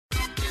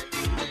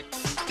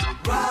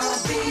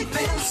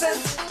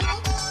Vincent,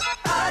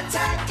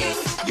 attacking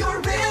your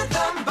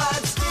rhythm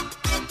buds.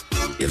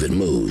 If it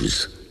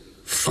moves,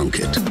 funk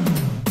it.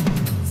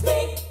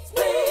 Sneak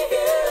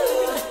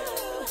preview.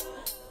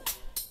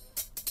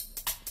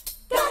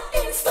 Got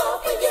in store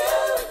for you.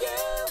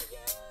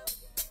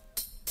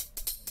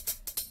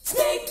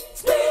 Sneak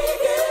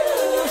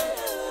preview.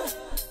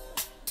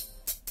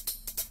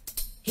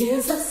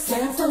 Here's a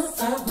sample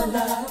of my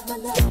love, my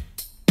love.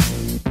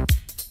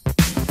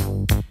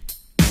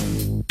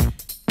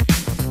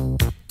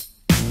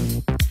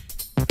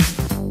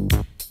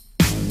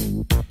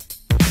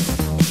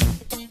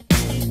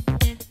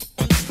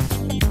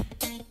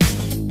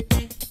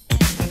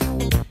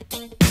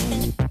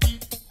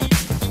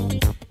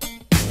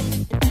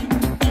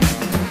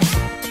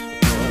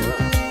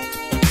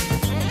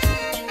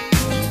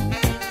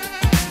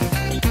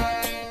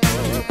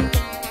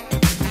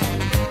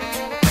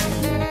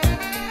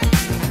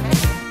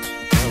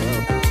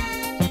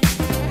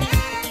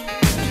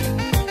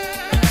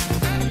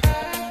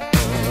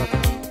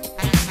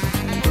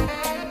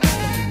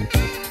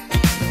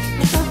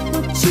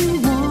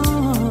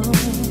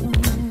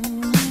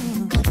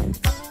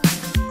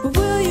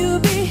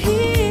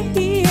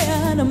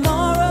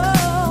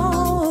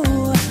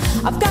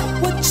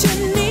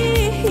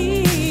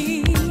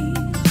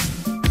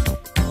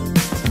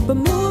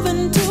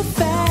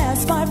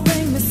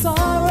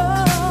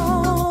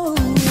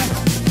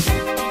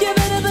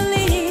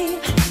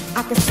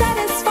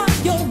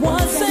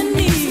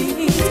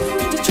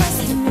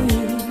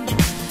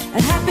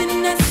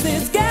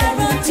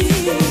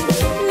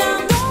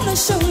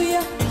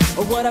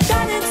 What I've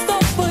got in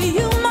store for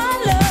you,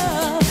 my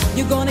love.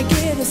 You're gonna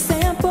get a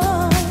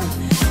sample.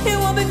 It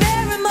won't be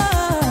very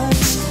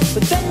much,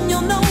 but then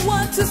you'll know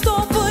what's in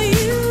store for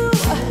you.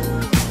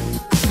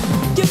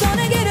 You're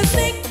gonna get a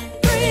sneak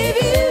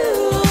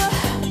preview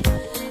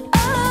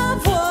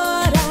of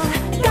what I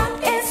got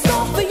in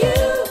store for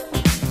you.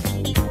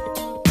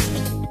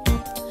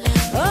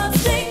 A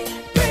sneak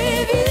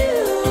preview.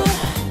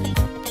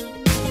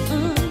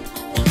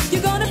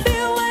 You're gonna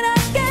feel what I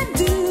can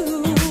do.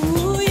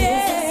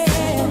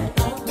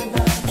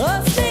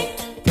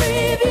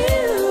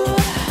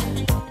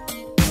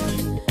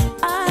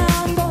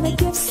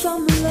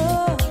 Some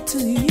love to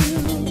you.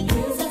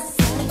 Here's a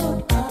sample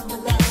of my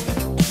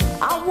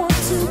love. I want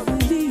to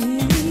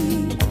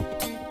believe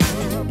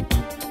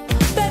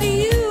that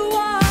you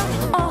are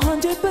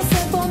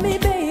 100% for me,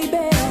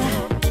 baby.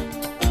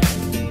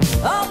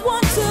 I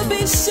want to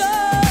be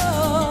sure.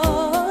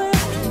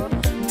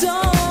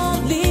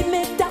 Don't leave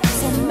me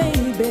doubts or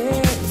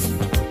maybes.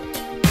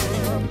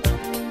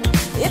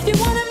 If you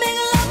wanna make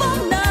love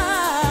all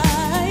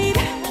night,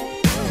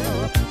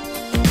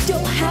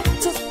 you'll have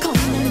to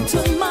come into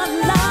my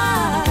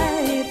life.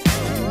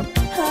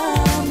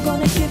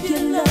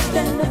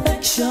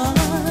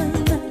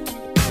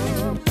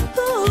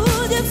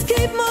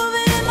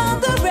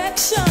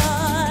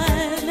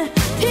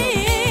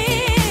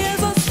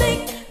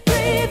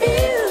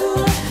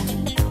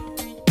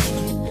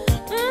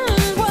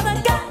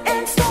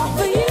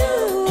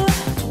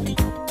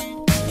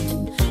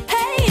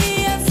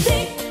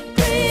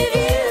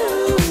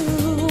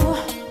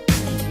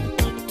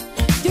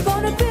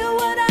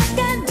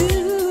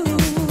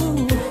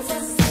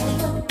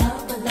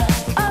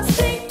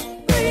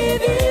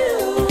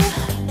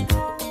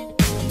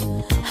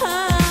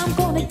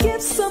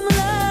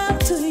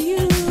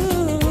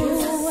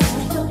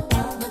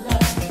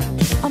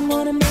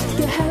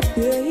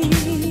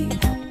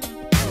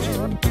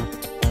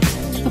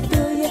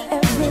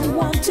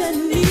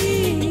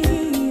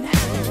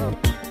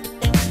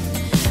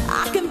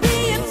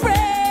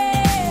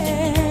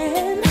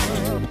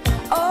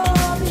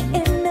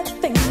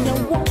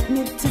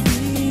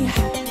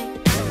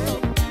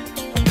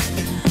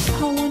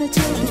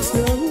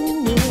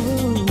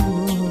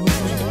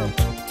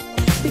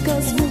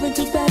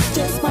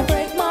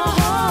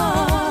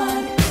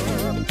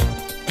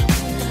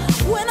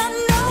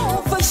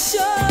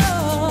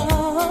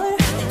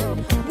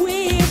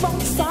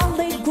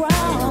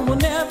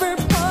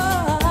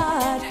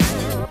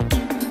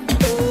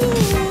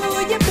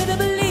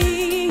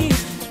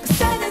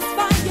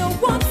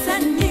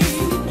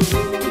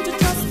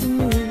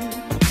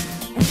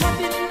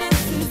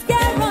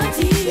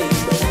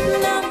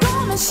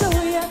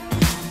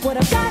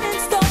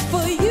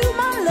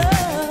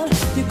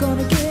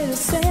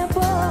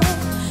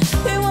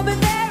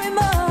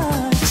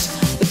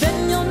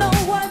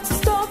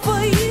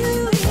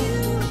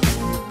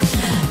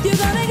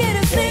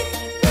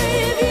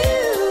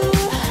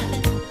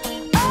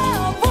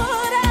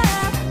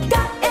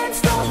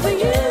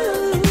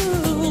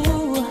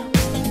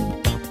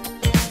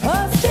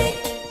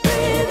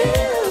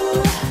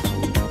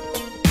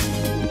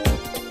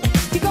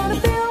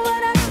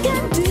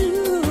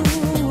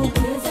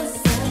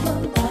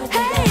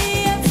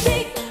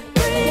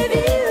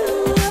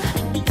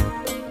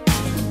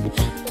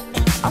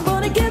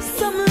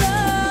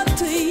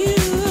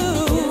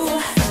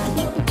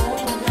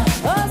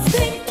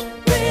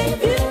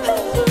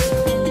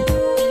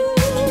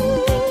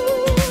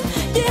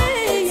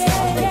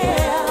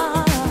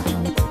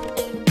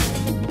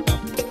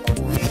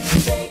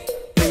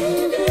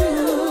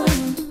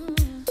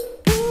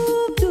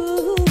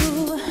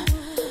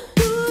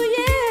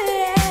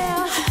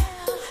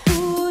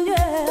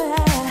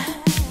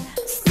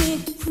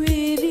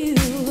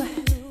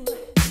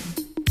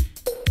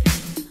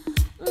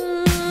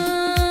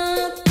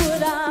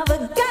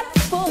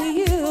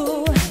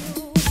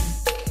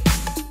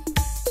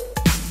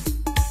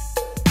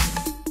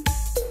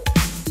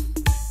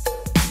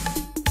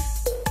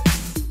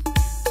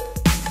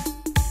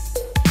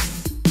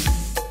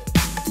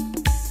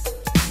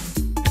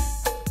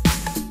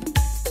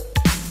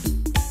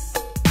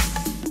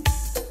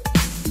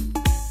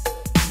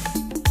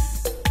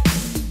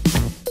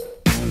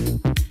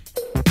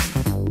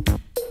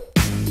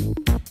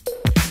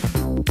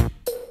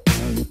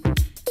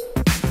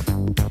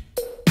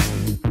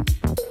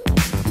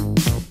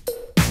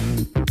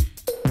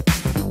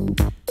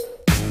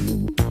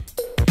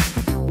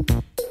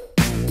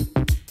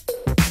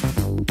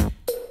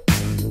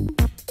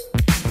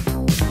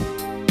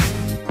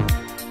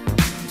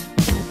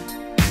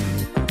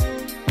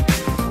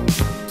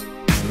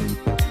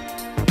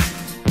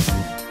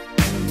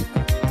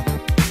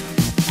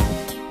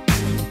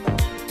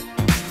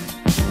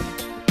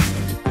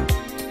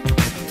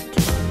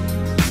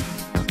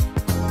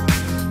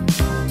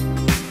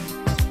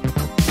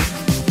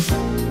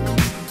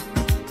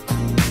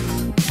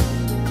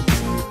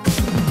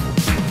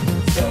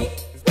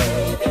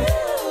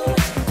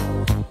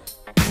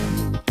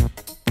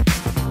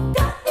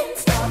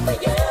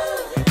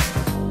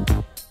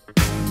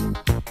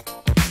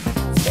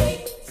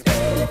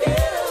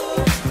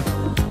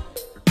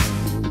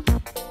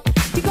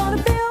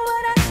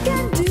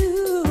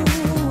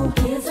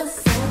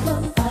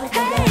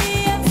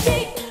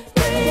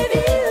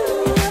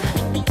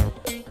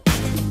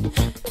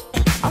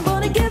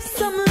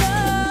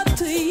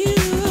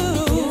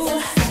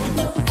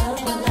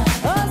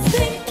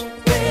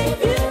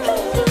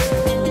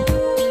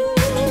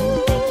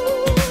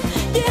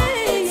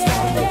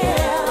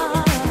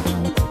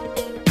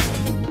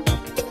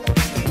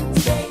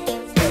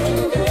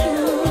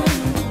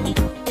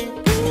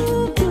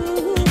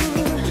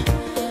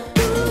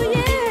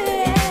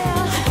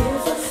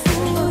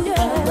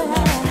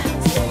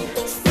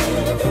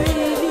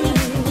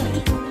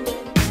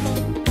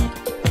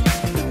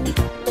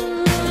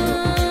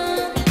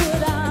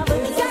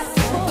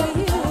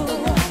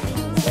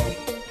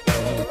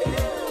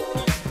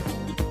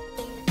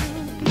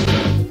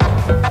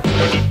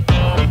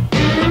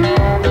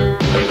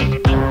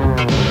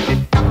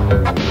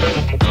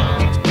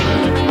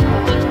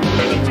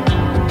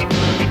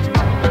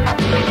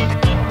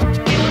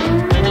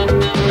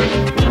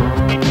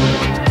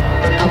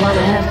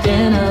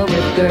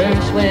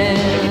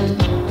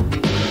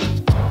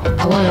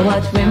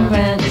 much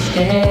Rembrandt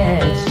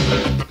sketch.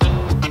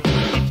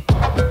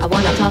 I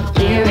wanna talk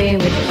theory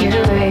with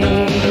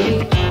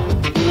Curie.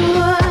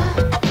 Ooh,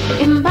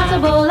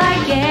 impossible, I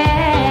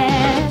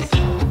guess.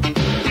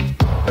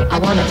 I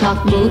wanna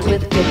talk moods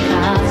with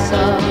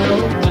Picasso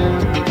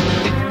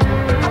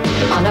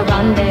on a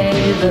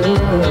rendezvous.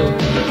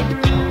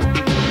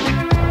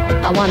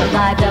 I wanna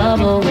fly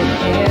double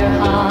with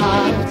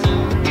Earhart.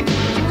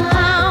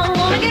 I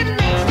wanna get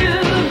next to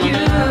you,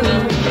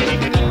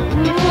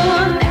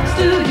 next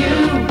to you.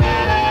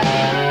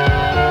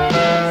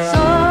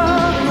 So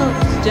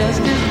close,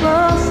 just as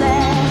close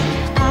as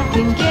I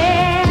can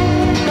get.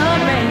 The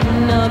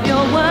rain of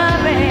your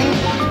worry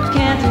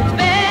can't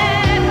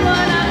defend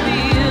what I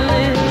feel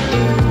is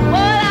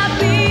what I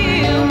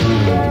feel.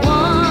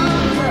 One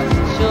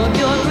touch of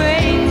your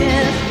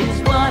greatness is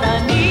what I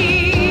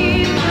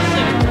need. The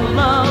circle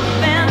of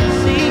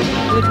fantasy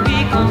would be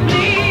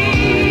complete.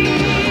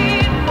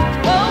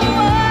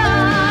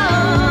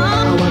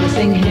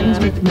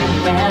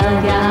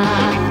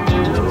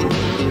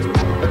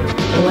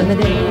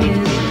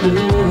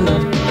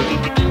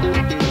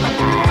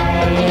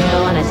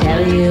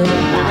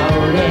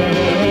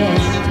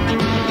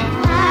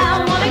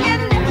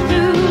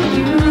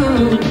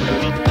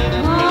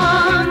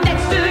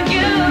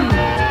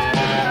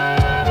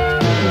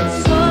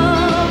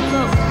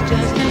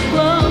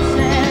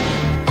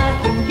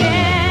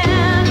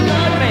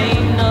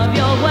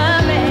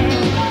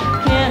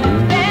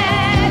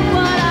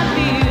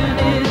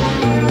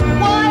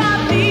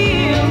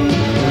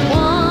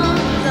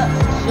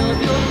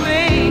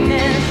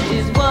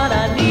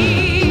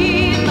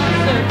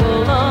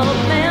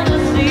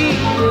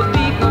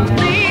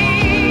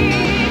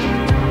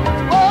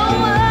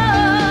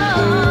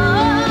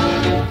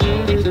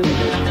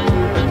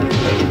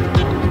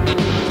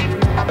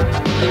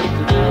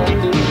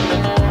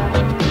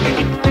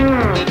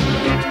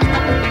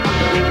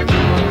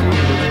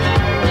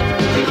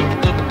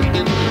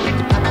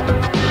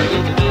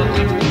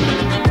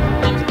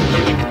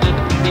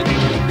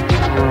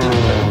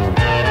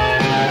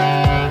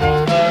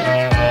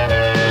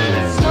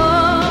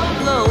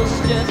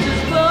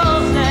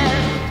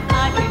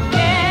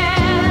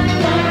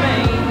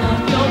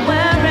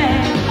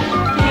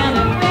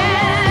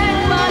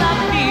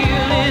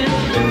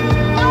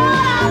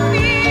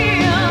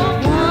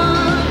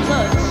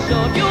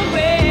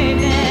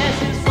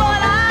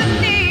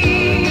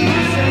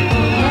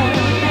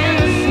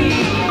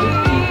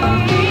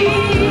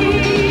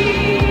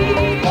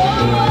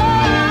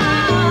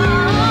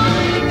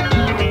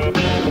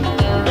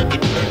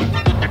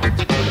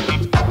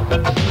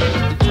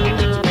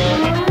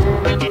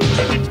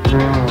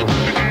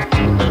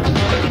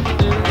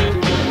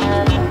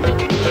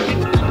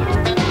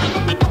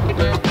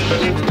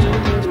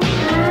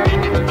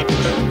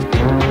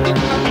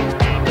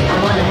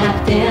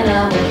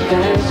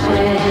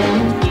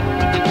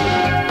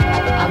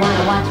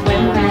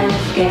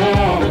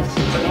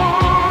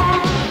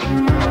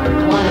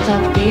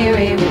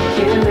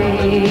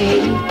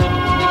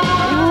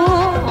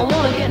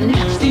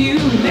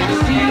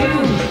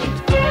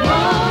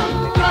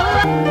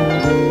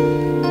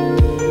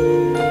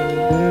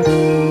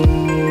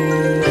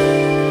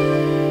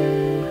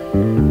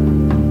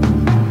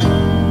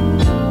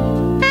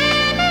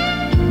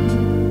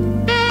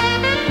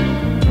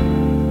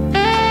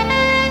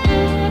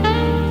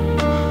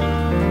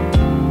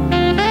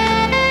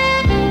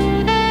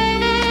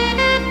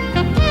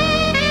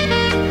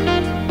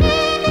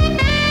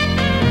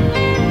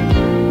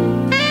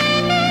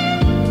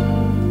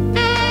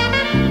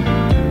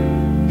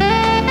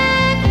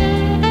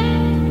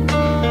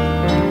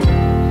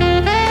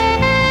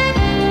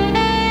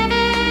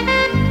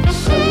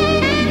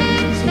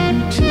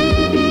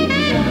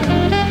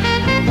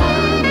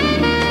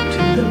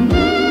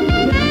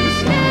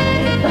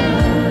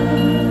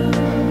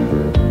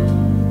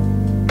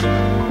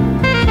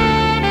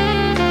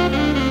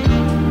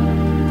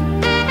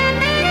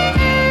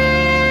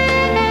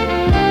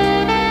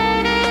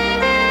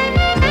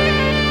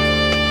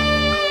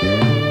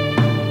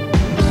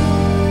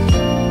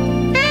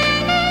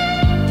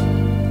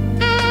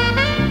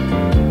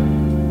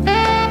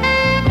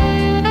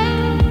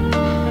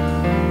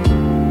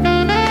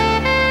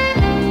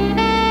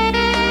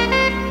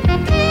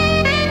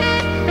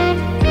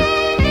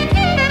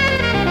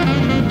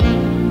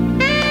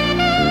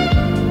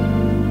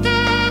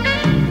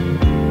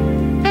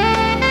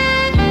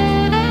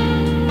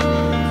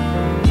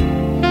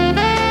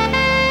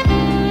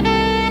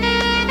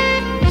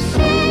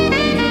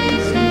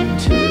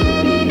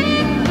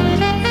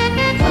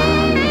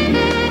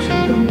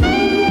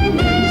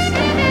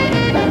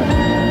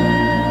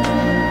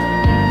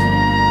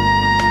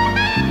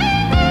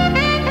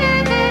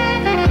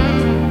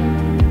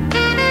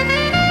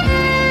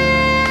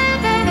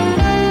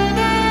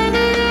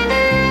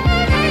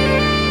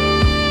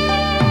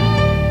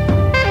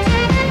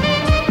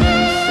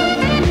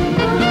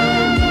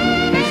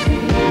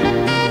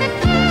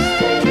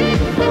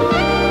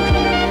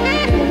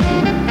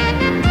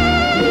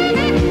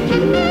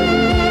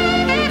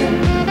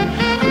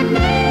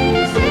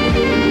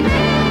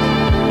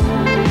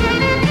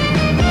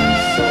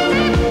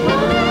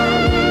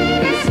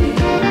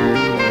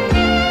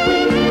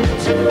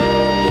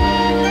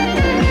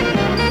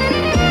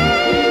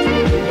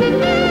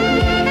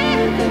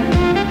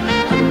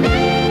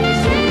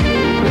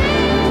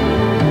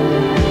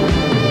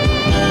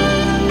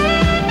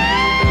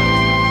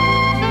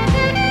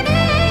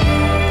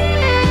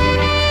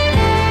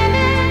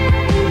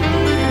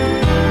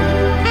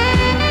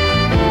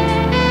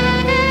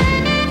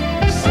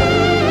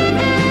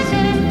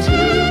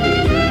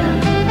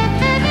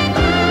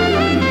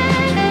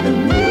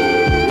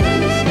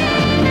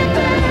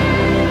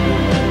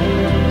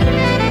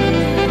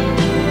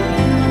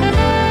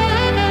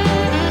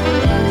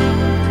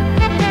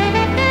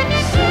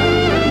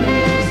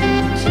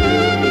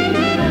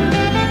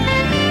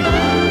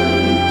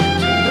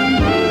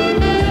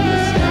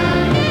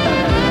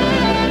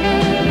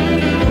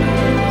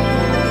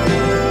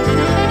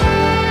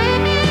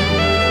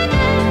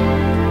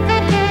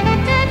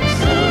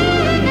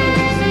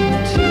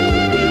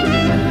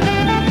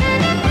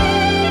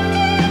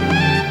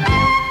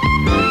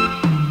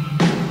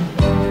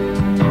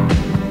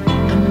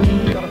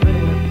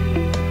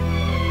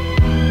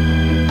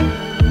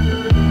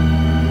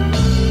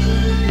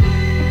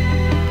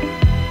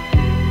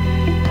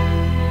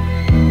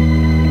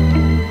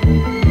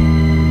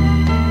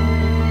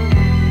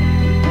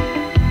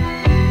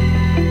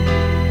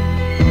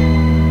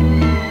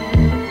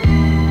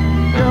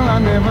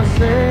 never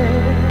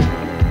said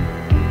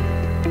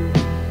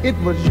it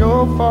was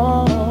your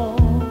fault,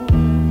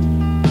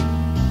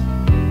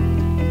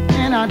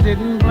 and I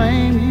didn't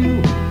blame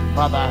you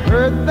for the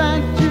hurt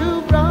that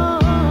you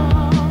brought.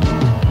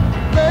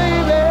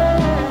 Baby,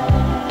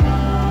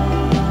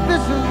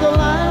 this is the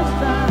last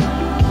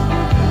time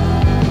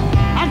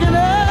I can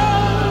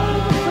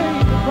ever pay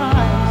the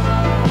price,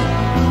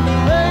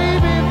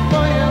 baby,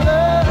 for your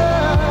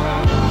love.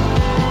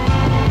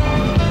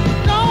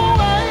 Don't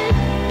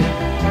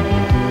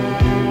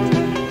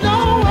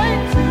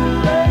wait too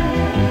late.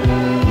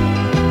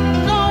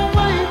 Don't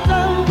wait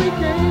till we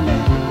came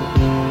in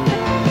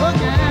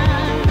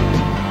again.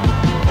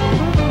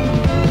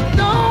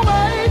 Don't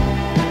wait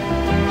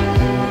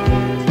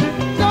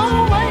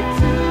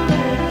too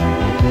late.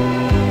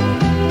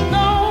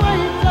 Don't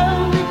wait till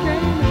we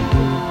came in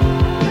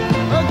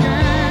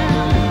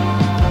again.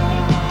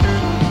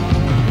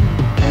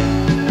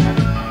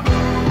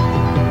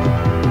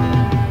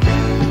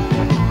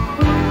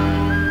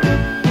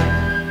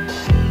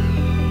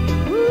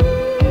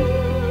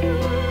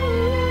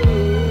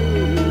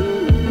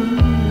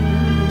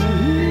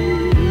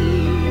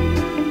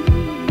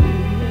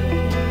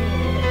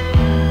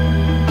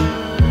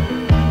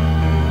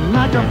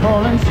 Like a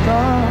falling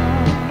star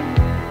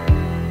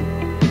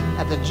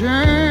at the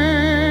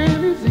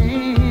journey's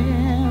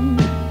end,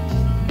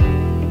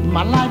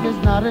 my life is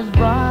not as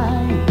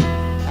bright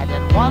as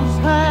it once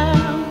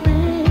has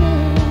been.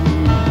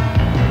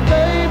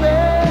 Baby,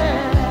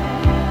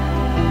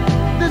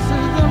 this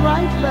is the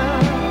right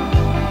love.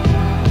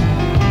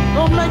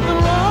 Don't make the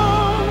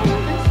wrong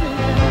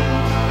decision.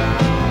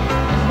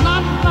 It's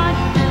not like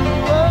this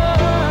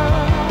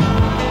world.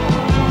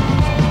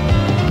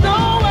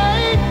 Don't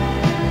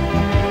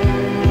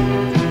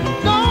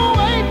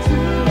wait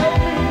too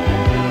late.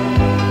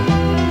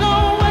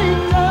 Don't wait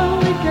till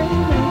we can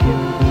make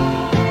it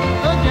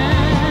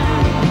again.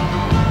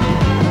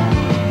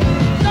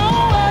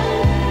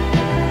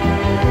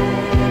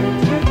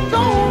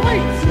 Don't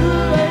wait too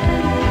late.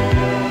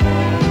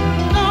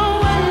 Don't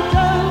wait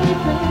till we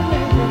can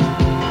make it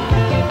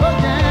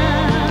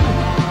again.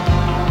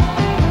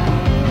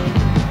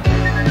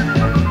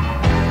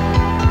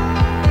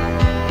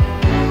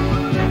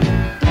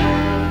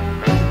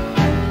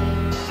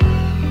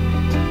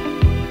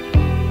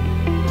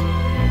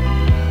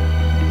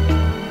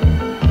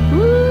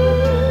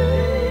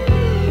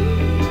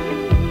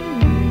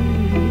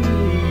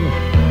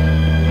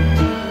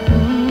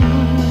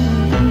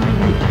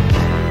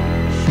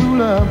 True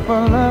love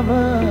for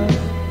lovers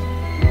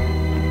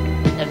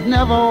is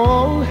never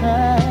old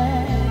hat.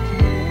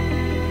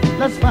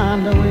 Let's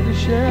find a way to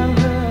share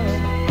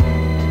love.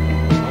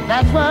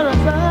 That's where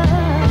it's at.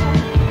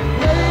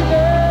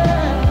 Baby,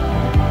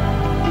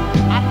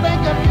 I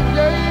think of you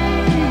day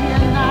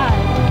and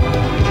night.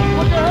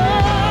 Would you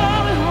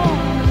hurry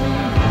home to me?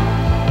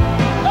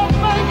 Let's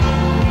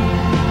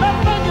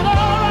make it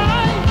all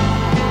right.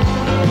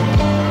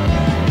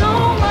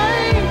 Don't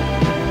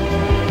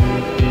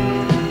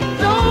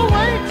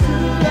wait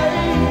too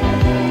late.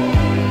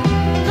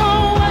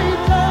 Don't wait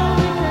till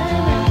we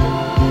came in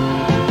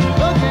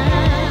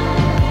again.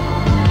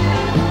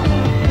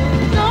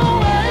 Don't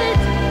wait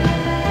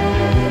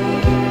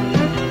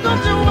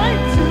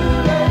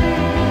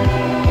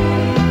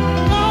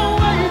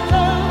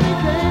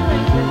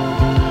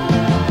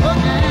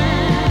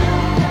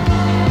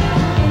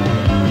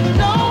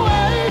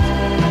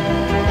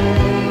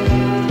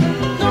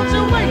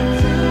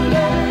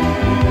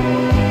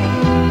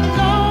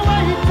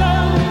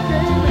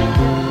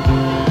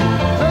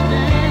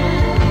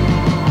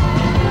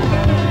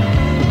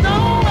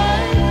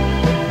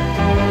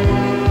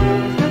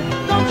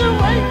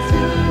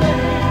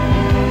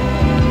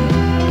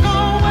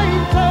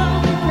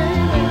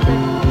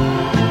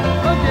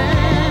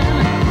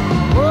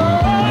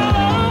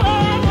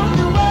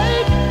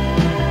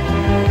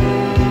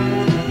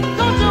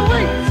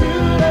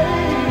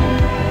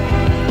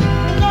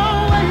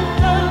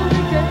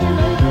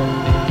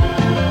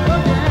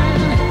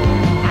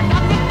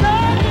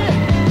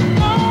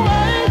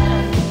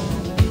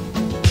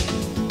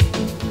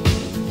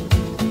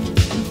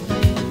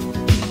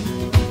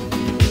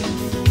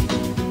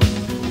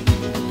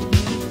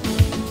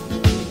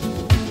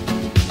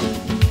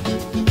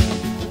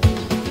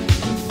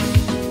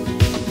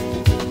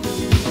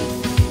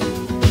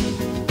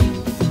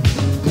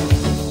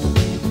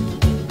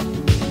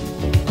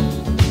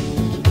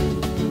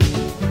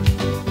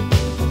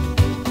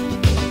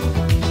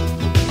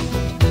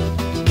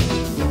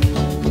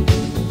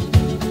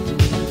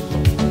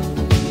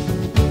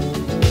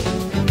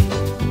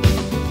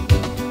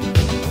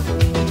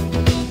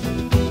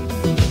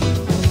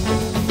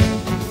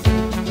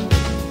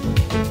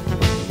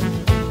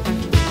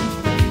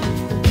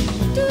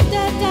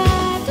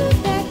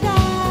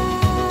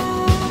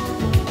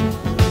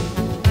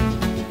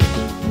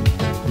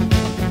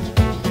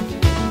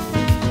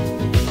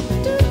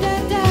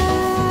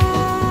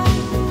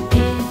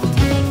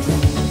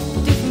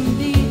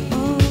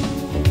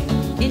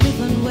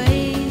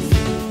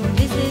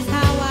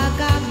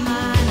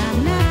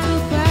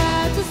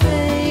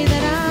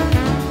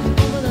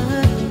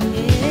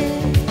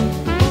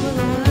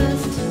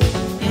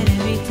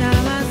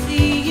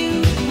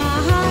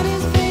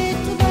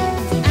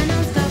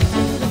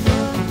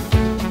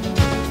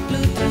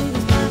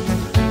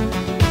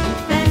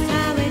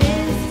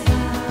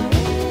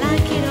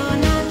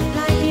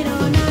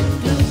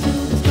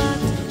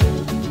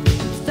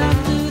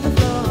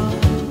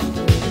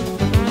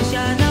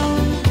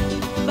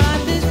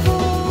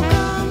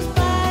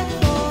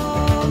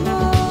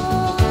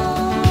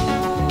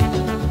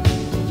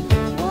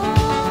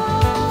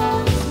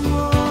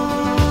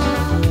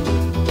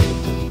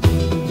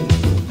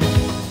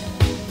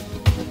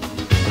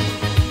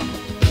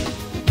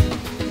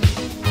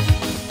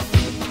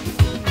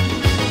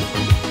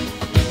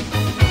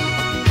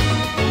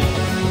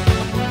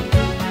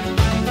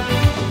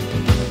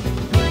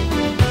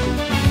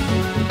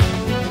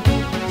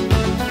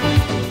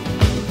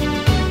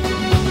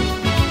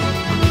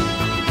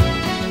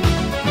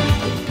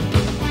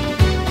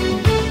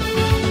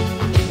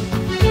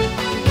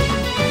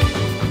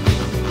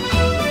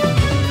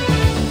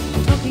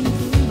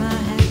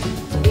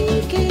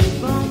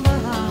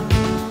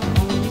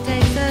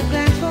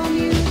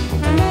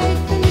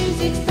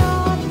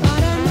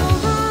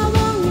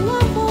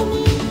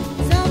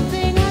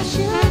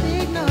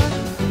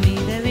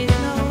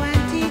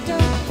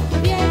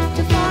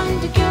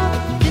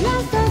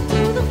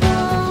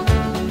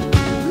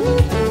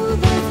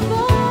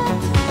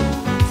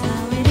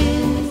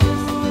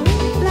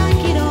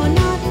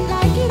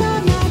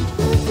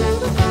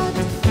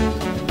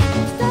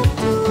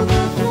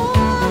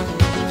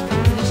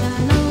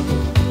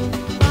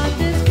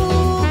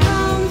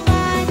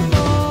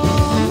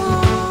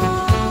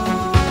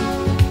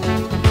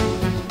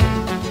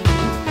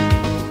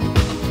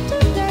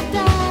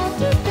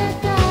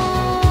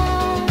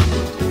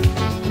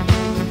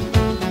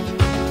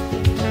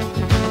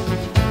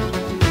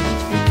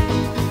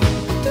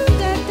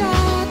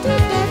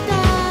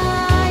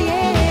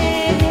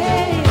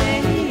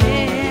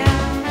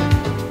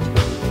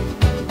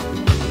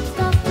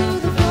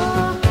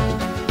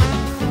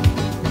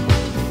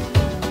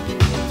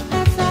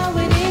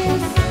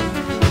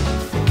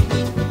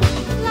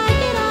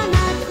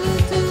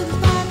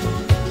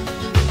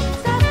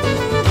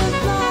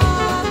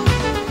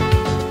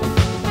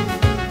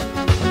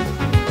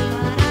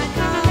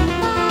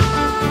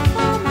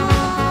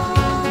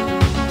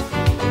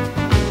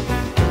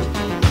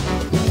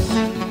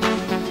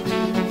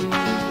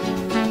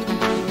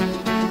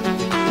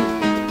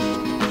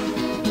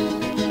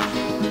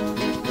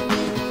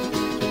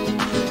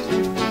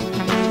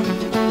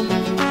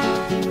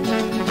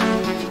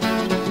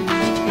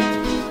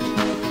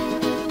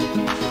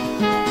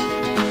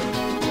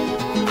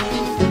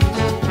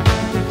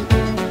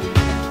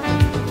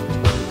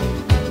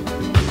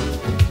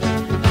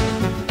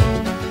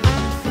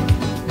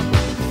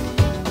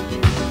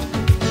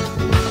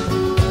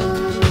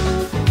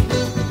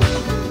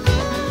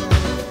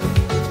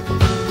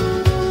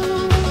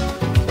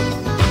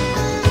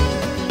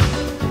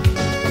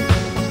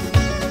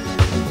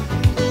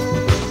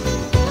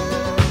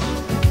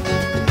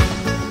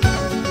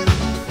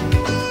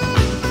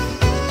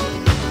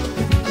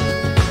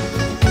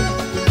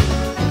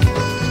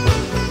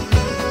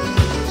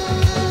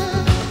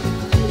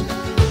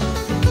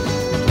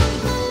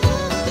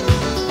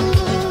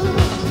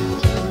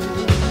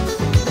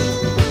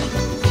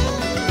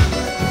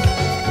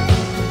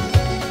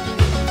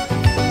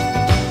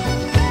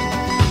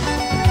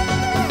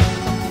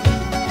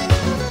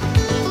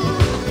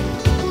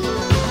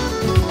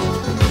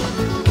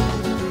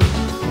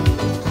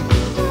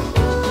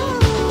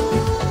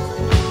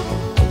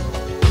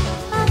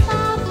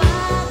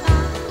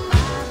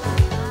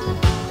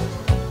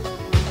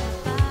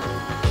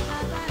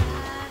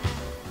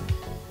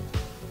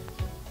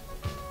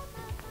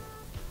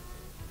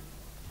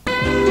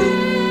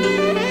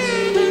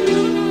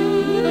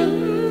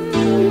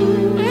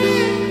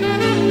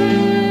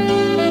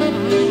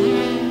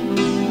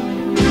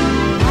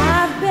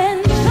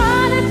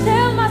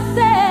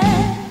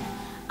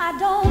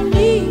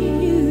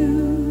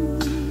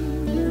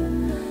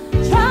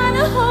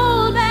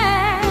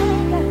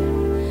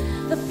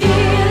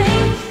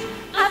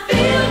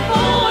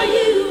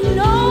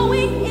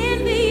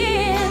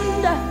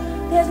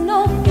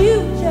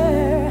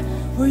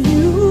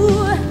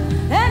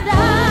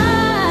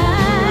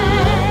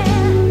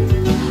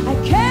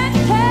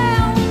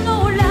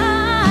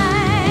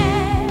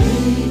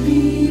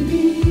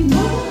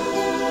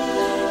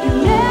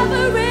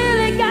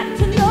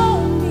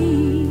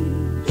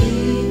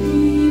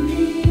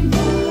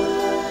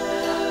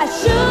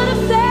should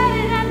have said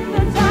it at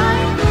the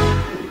time.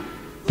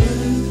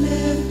 Words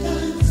left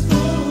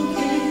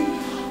unspoken.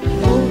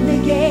 Only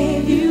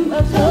gave you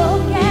a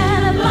token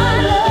of my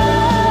love.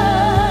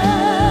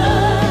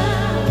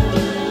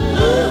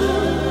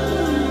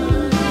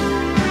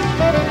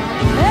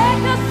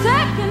 Take a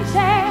second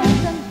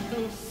chance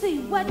and see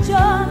what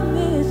you're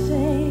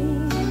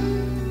missing.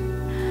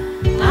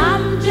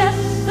 I'm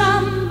just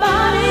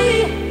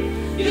somebody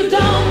you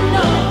don't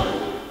know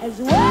as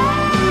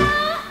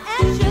well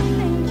as you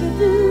think you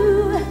do.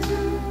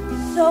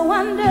 So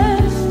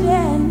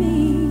understand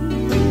me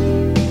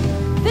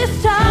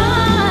this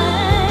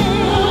time,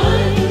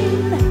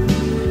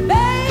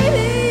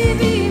 baby,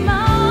 be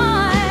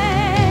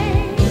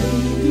mine.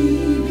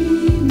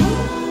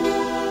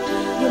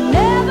 You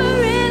never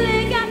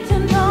really got to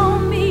know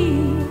me.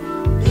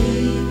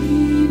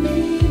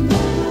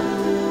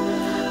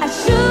 I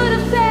should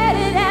have said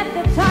it at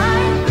the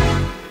time.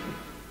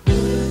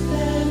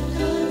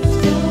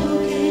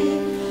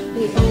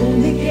 They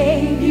only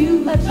gave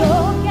you a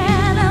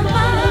token of my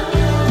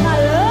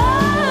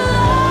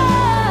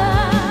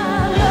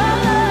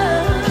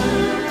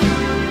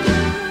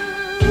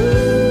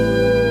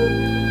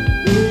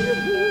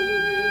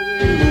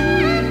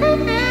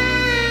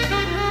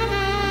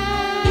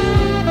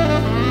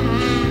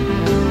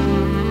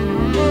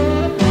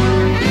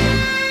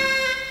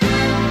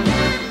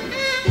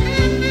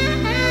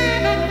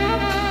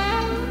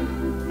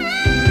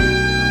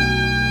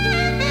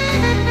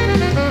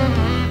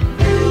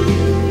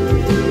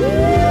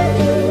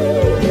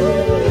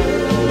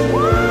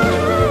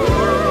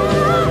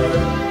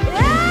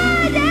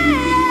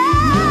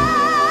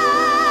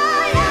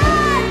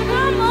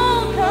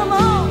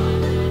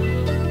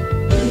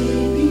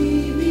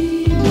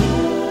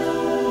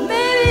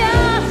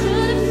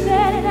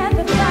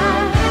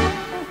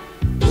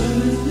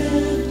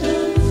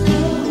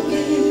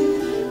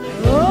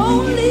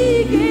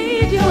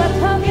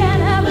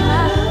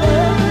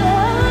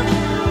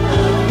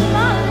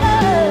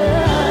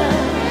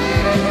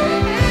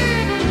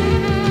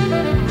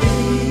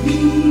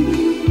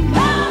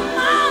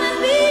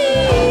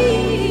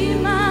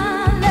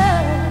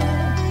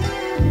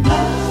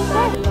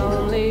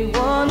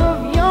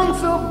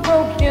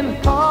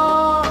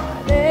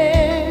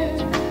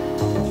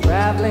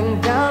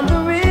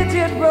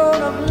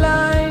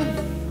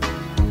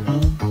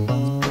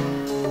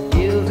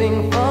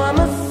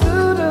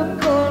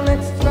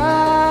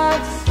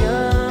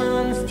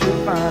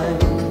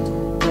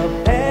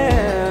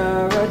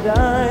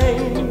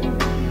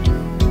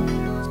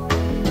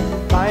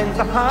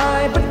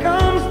high but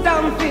comes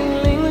down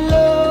feeling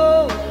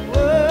lower,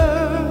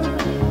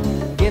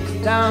 gets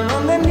down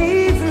on their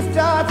knees and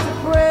starts to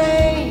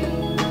pray,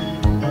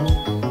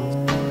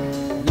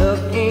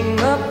 looking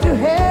up to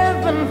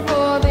heaven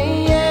for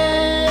the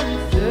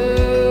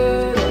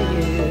answer to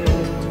hear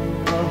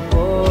a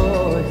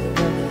voice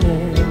that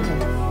says,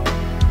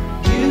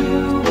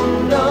 you will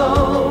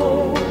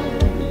know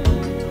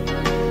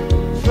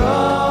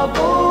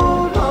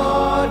troubled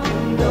heart,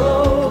 you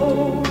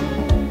know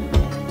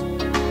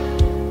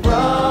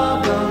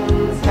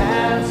problems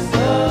have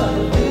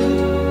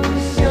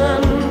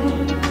solution.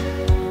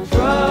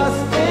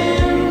 Trust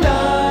and I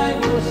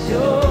will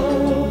show.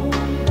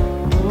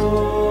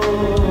 Oh,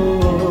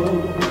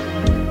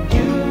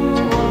 you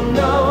will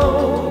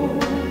know.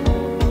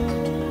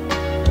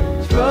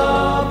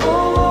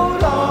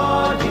 Troubled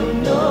heart, you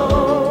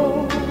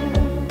know.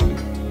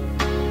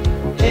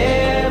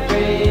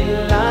 Every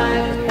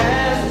life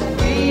has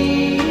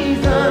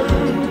reason,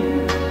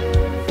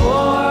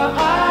 for I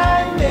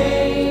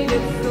made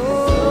it so.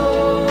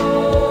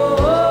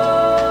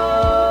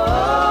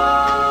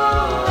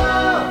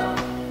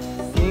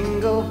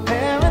 Single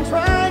parent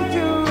trying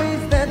to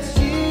raise their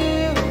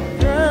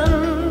children,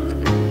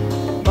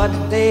 but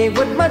they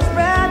would much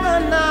rather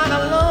not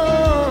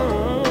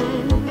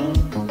alone.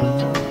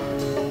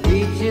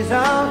 Reaches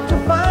out to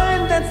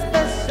find that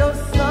special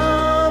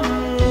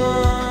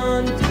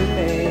someone to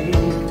make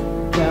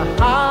their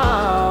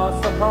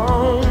house a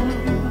home.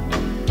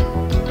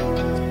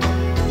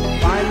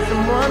 Find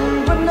someone,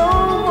 but no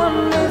one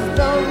is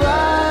the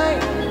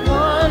right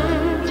one.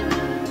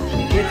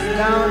 Gets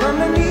down on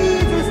the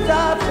knees and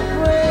starts to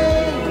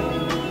pray,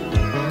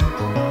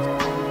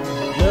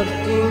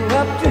 looking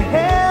up to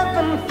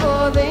heaven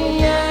for the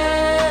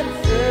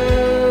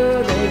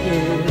answer. They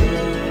give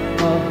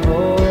a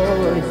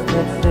voice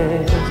that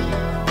says,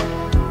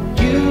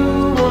 you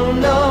will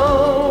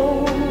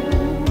know.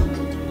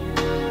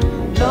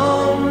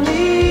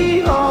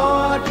 Lonely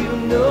heart, you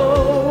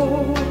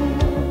know.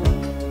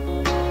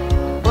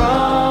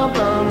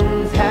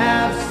 Problems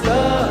have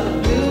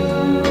solutions.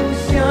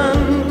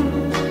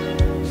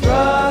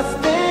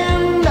 Trust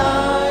and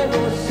I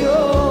will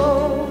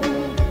show.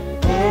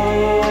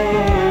 Hey.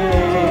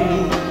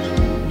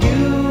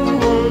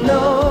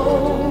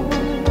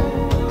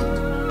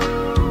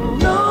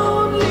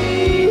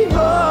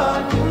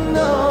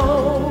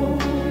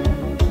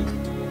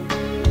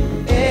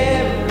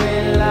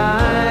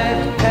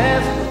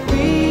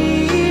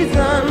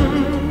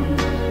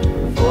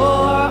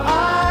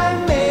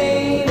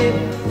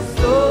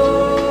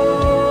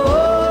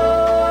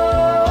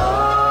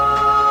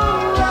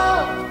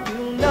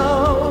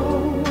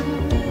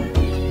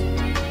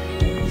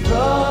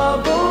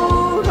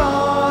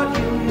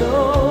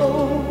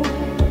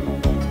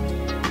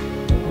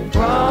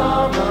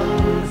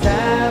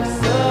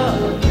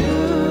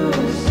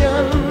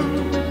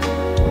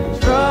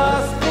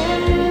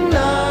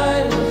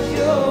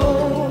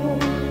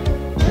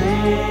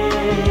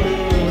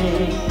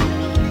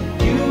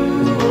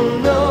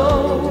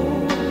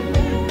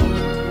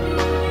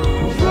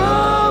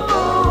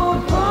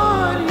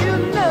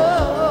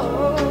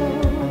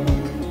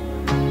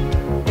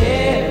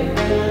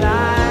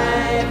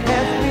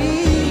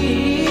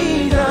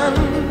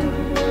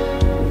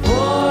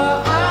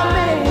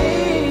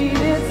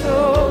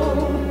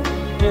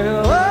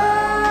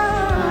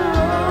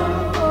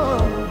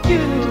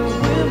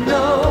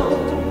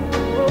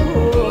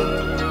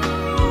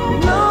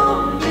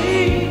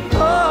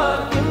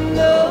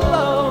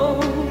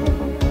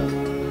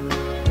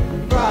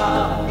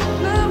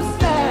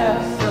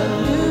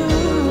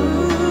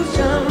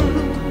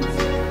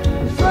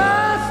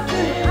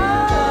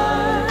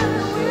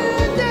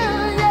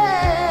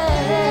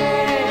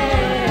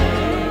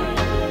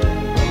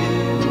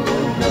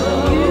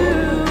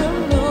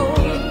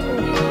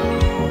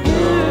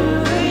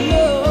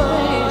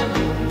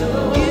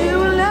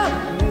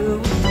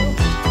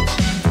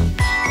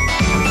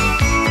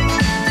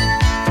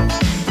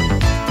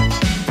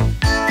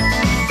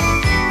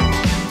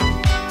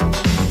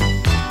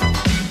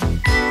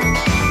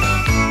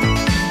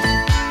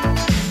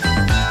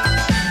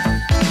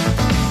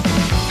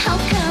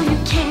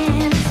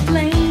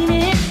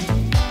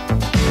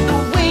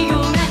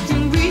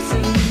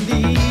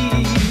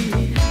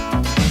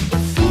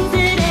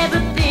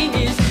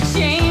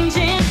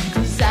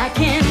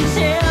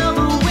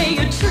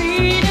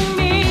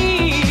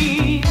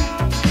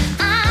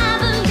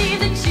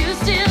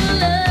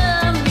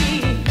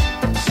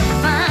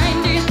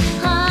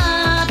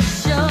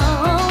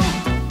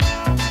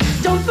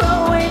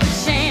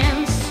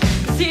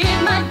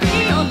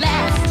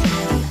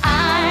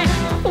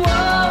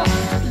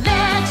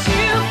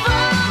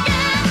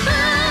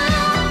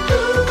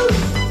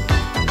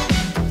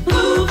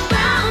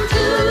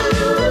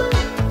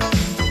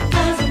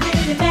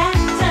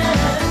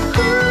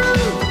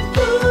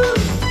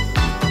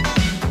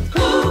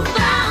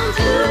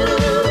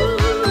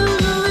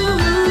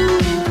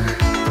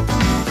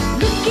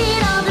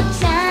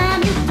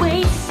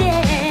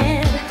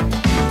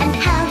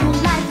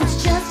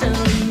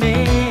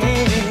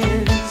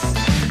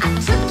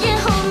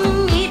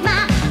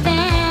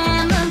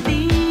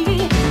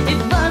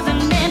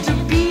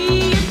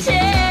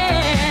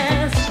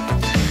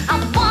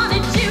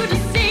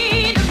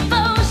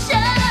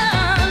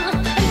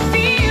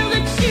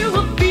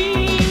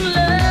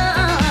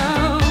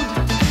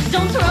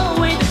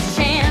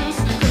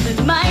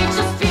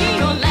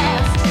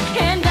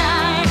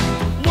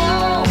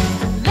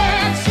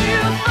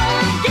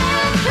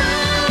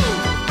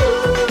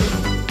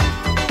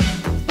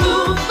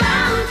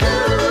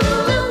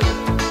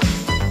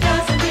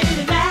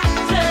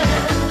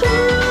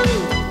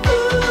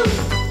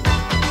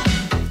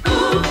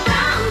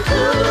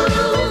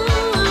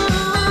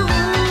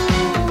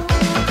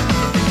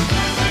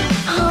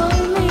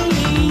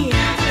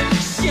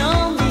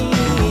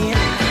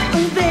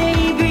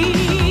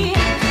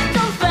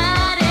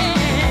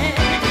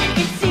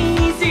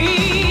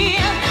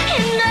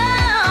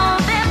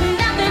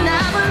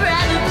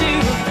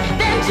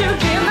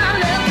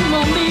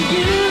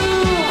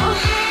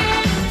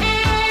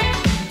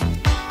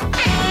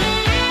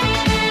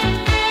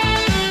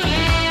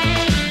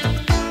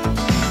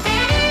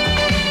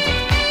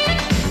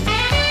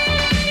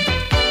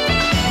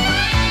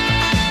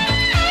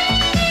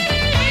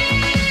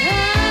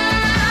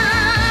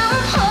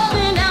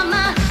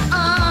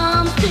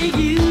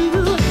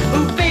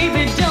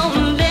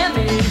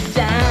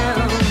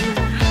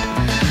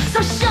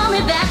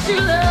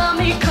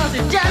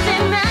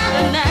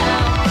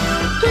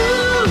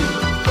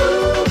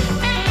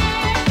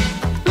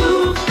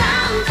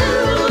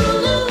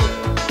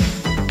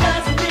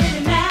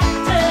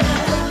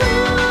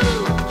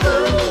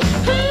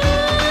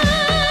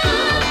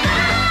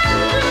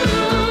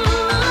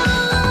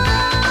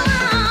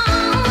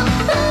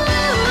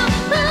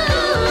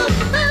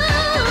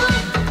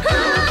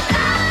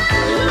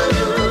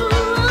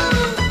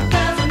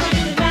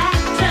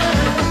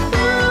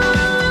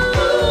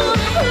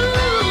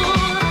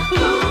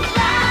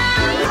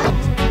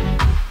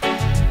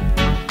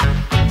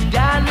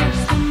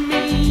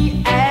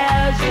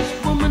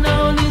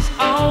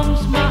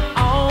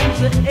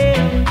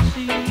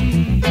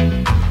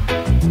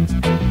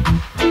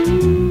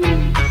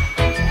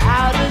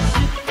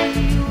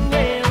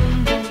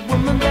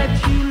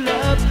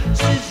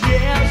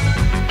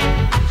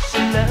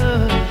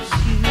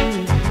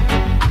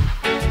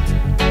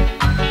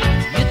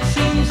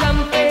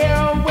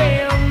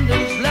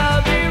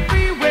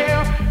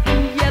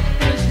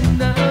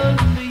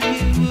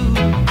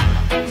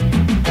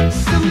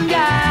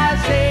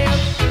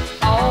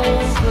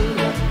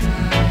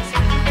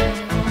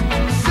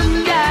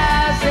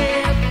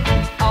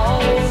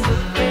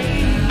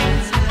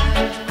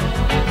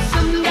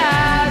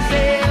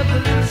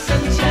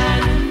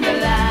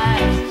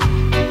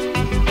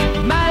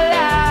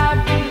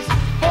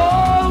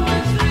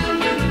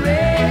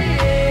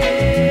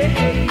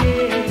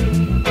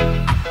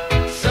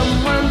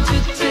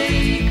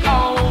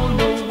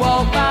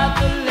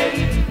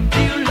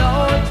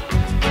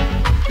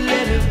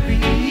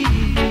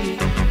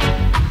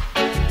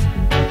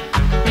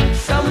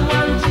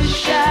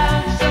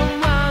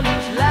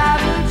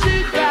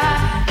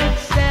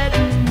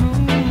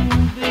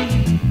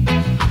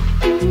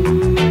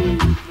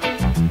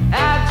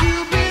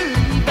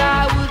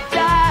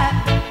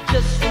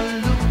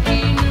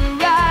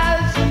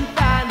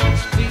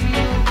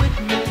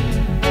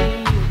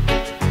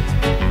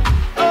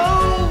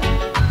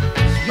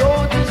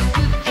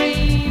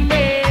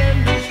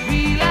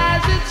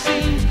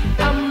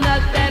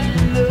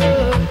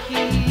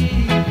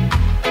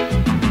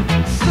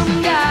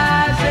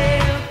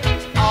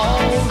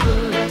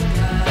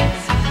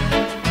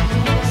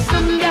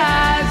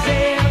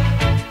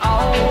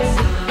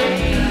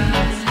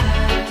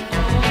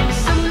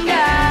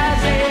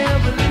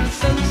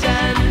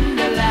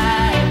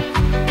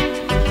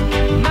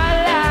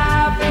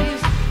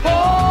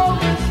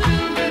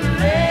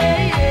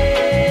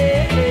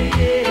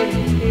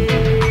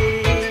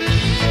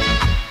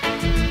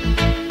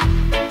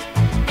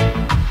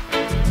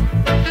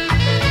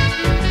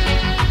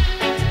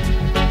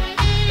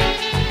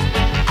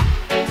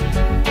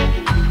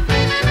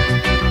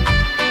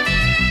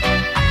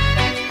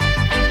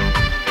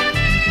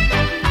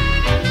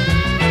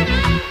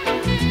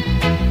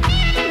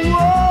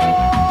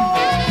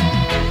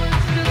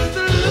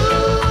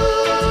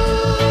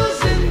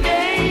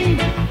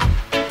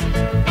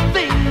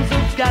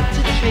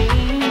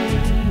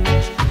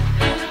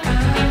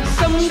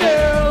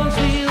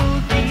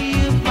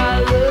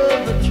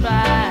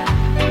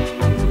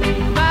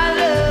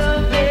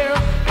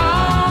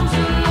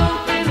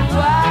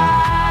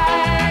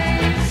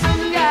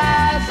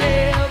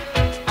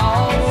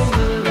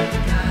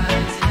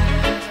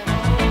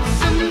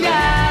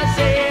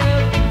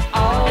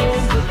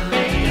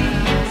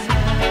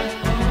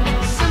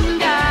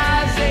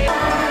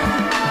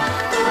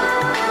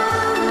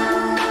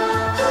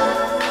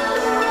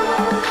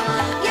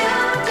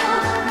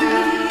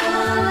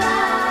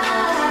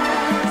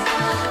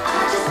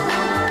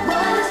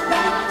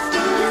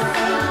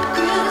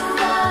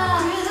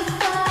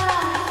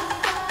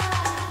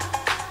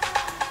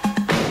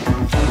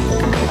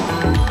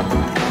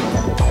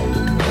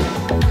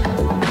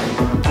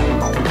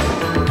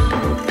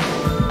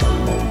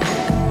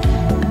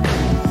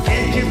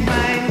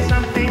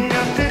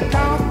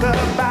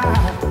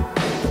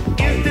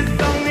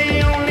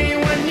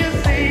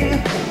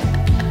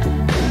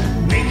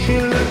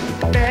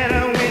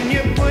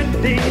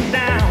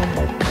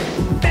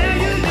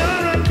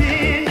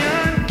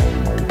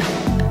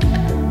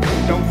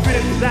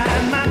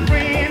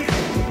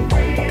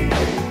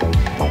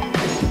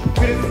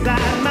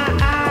 criticize my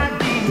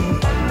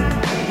ideas.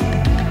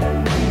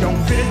 Don't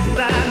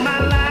criticize my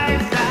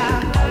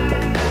lifestyle.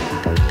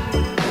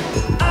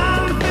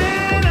 I'm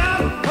fed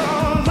up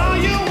 'cause all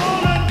you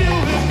wanna do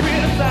is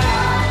criticize.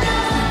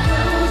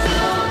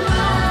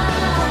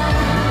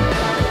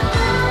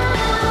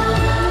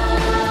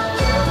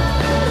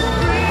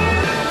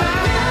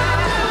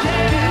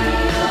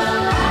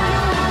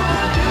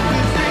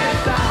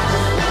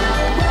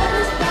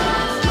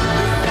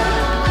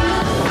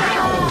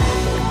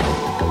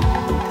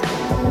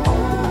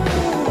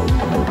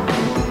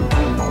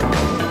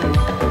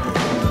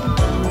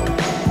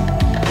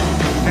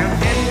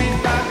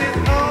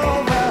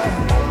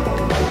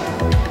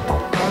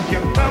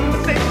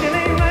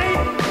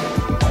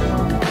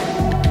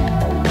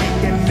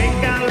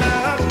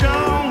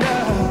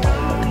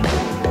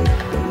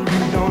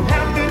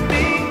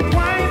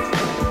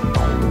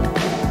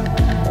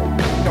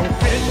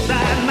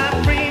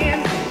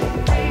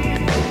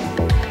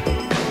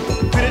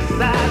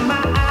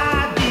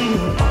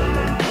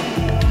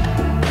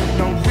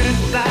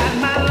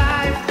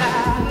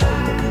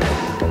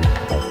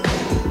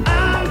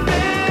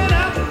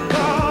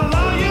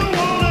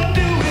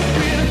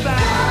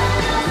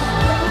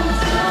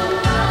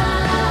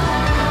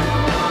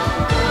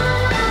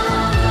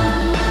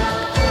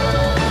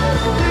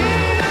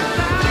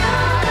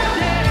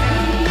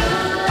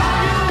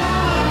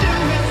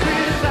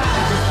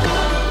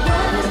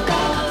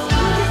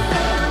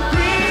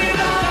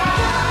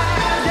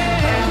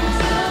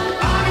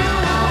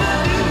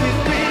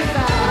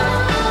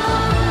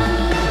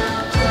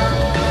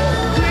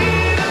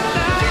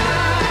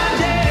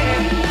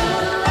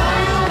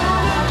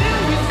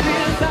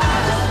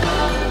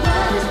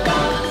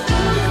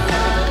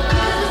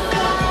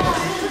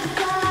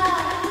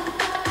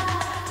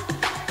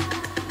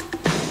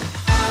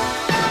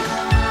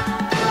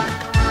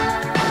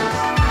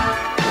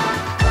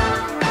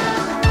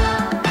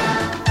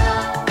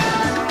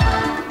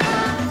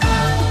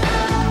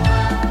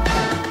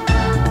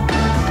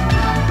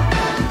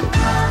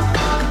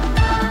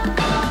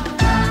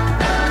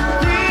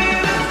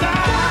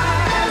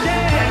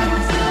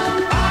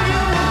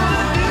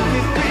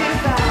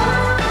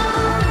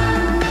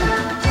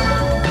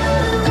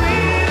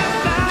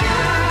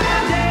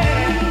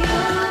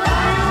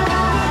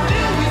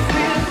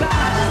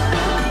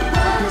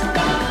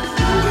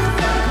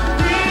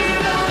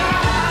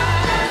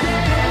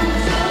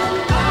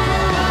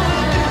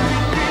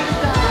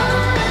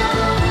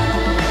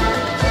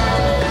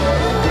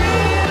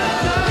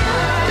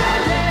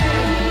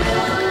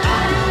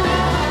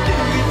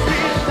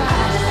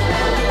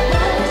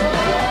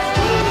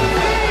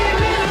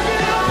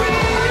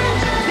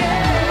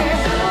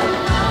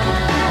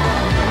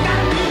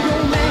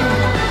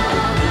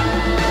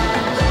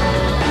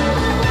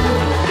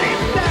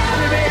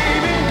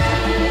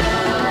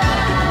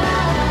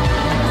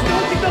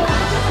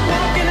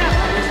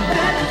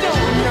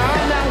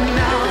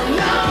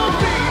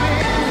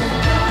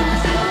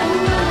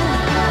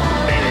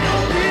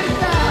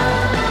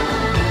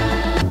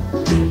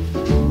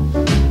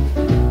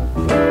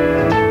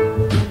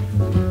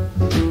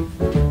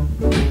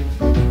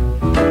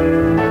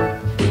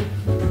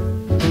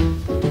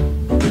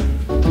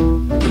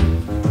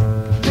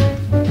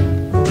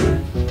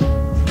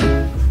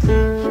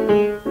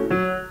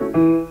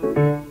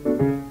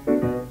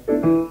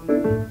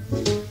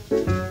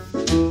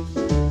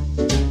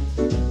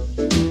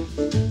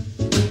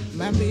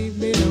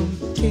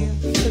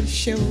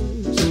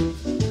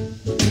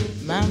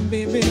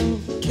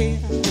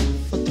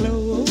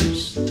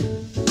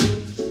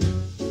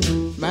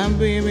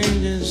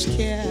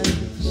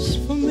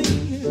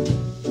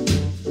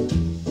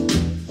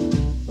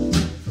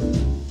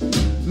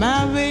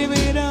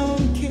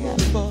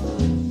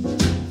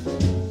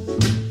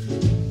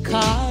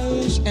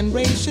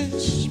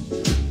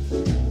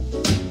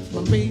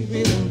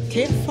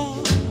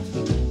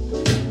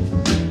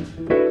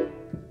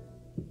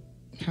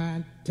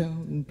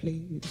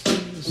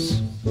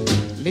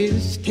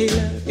 Liz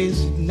Taylor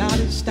is not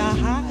a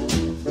style,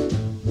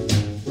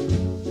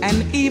 and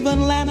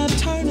even Lana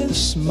Turner's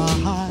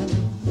smile,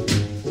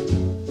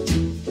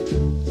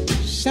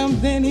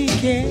 something he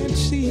can't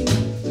see.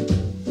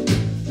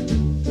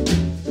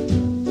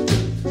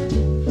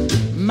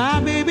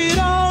 My baby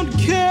don't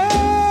care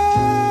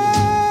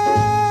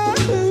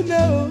who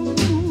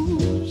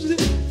knows.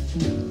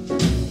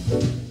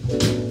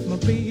 My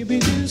baby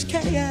just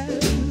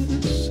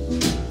cares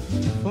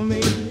for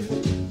me.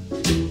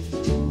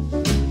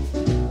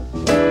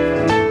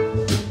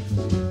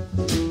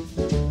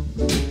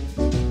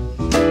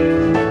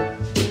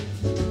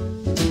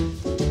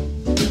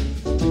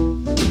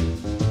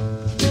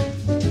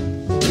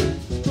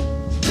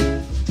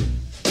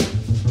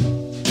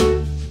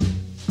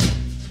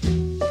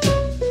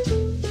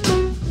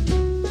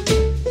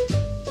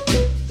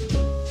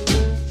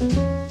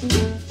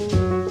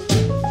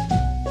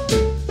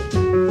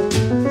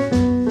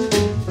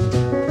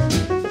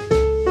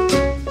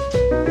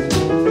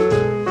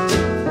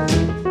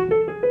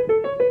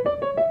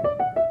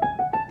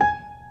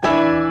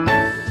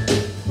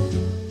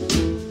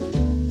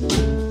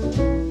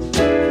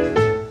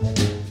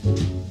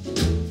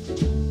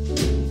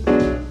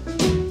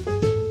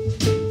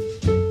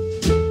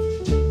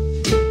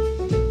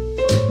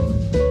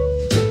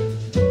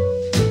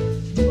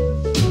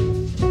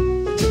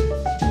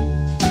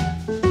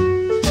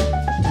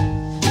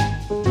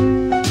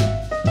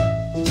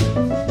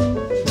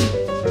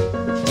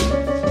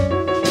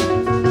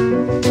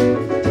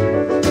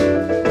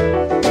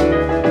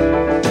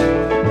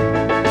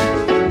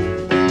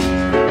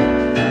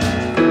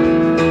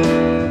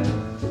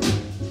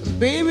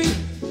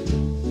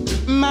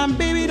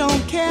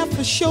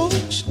 for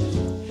shows,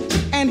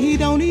 and he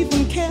don't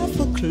even care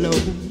for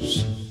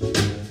clothes.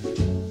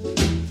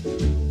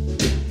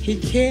 He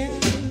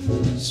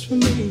cares for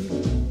me.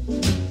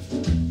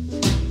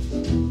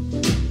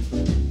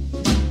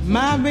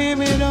 My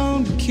baby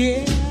don't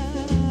care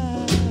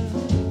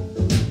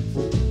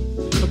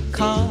for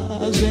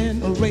cars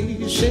and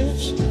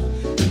races.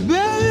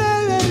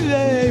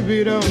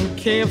 Baby don't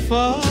care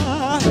for.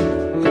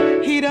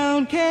 He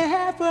don't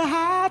care for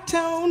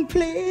high-tone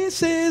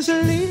places.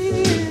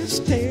 Liz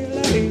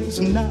Taylor is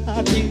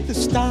not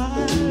his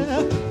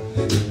style,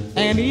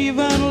 and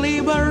even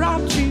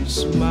Liberace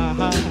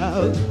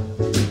smile.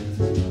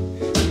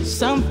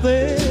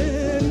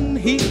 Something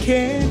he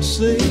can't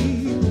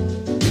see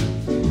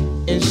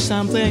is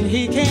something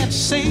he can't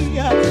see.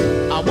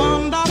 I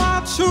wonder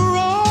what's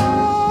wrong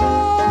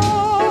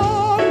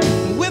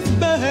with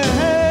baby.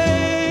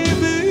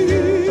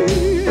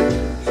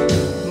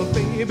 My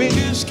baby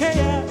just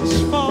cares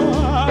for.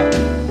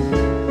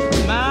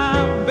 My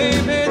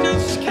baby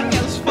just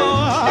cares for.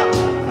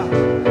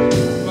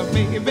 My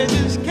baby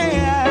just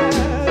cares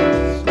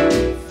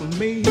for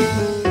me.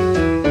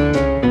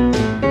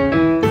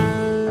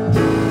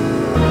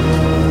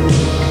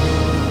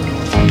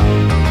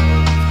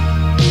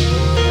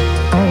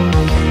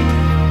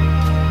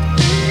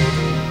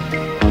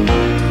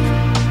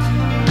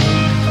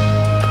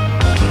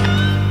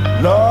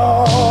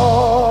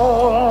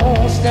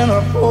 Lost in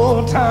a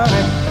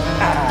full-time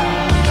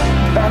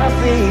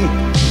fantasy.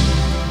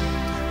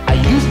 I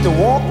used to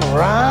walk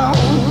around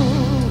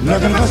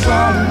looking for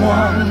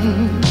someone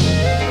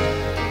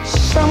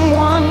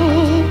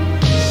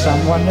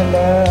to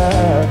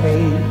love me.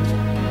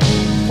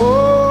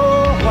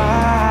 Oh,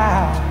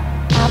 why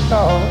I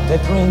thought the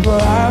dreams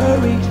were out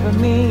of reach for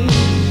me,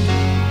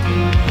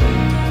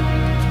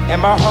 and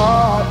my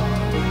heart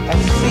had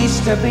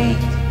ceased to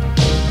beat.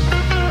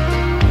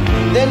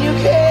 Then you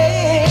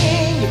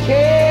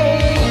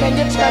came and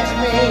you touched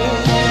me.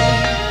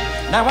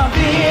 Now I'm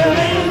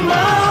feeling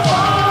my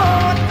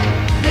heart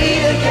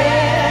beat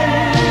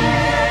again,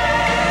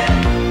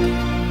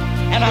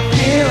 and I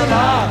feel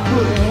I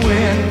couldn't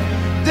win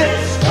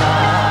this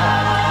time.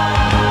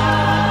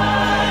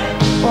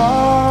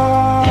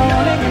 Falling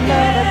in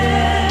love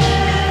again,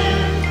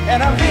 and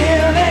I'm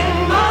feeling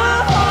my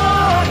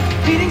heart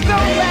beating so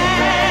fast,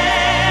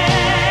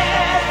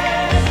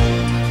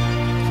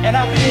 and I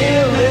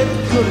feel it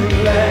couldn't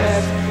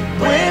last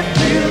with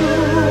you.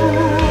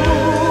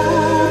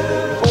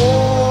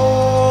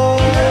 Oh,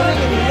 falling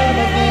in love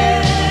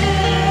again,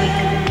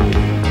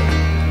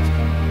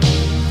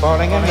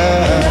 falling in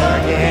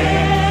love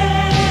again.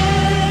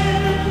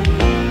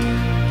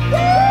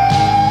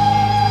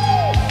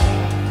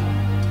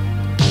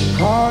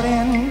 Caught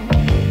in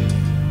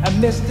a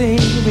misty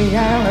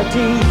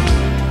reality.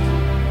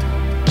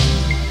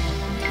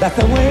 That's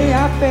the way I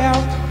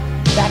felt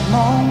that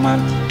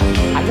moment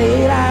I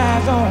laid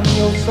eyes on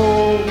your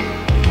soul.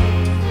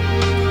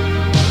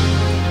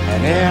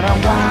 And in a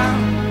while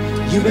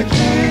you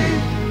became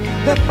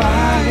the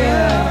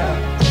fire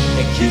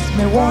that keeps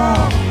me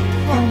warm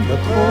from the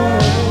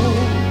cold.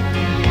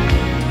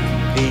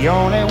 The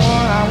only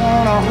one I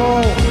wanna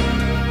hold.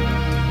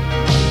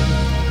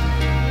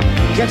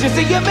 Can't you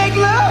see you make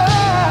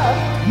love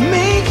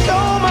mean so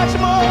much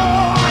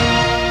more?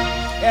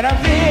 And I'm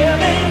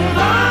feeling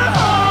my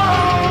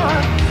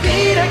heart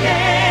beat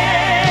again.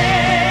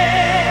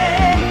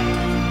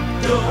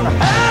 Don't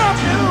have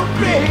to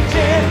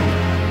pretend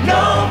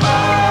no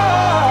more.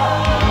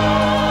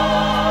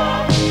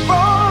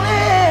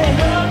 Falling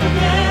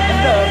in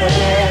love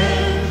again,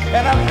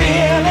 and I'm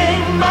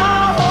feeling my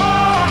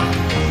heart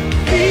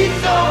beat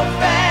so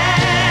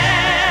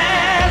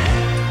fast.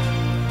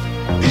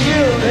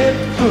 Feel it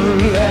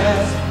could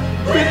last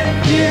with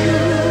you.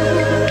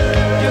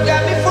 You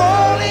got me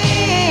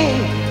falling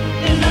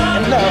in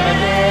love.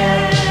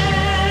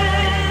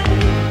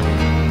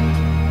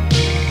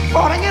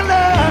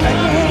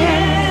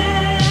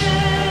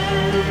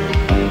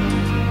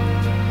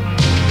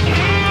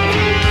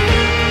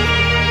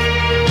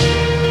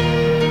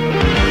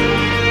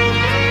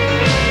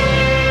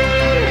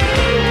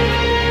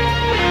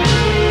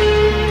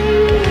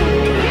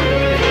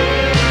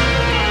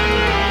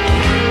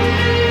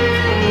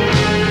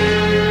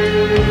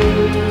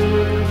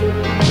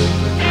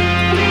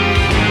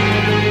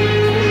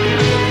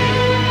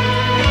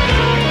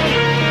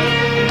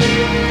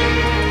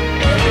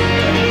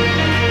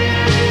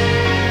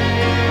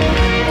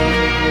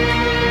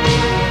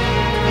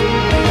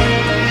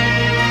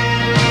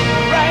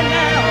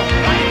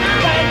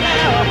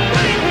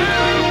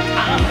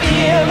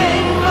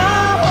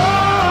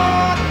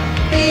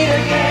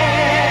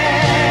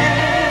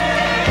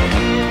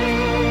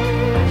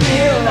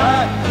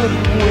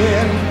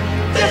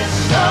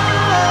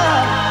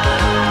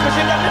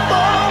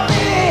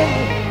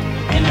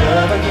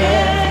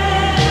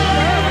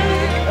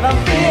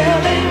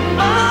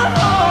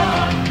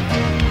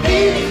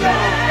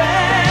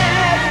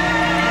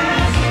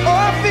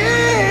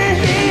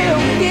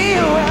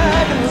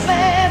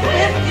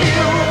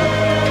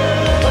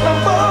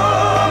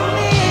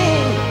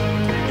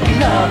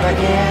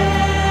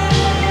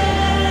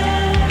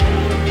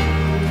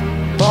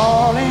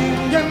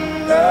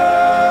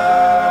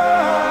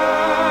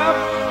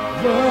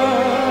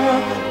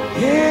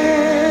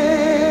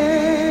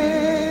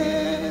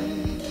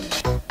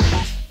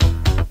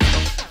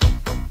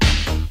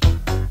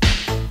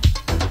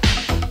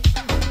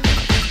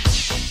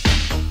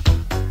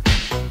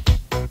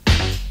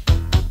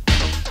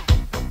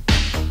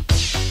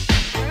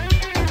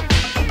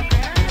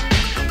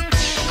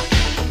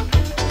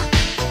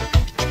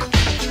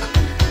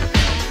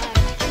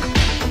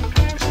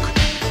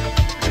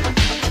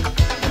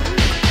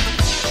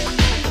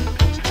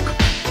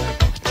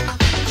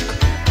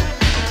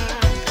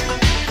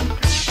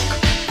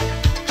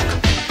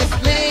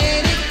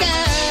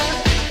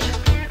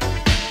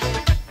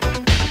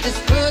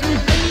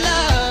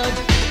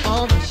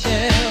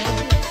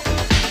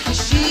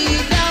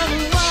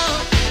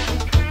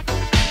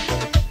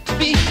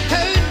 be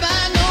heard by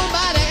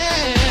nobody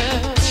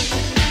else.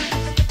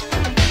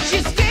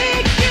 She's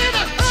taking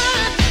a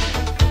hunt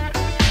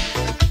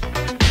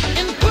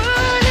and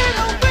putting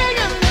away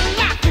in the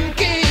lock and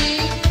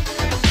key.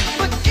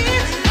 But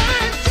it's my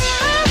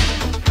job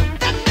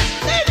that this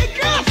lady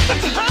girl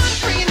such a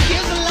hungry and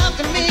gives love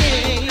to me.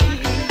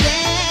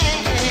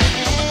 Yeah.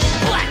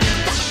 What?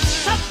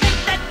 Something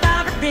that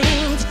Barbara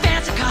brings,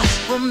 fancy cars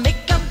will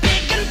make a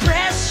big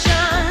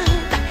impression.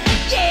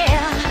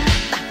 Yeah.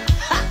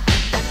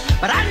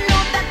 But I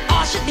know that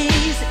all she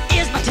needs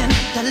is my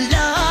tender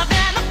love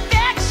and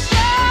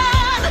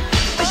affection.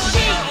 But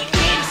she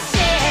keeps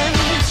saying,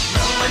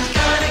 no one's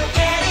gonna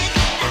get it.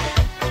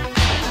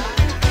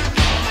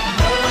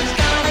 No one's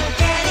gonna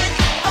get it.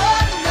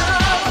 Oh no.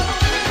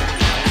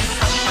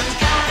 Someone's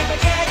gotta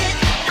get it.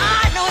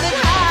 I know that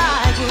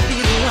I will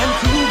be the one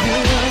who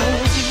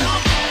will.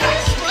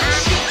 That's what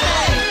she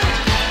said.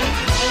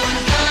 No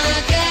one's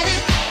gonna get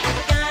it.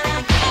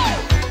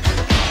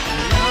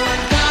 No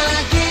one's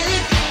gonna get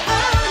it.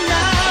 Oh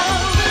no.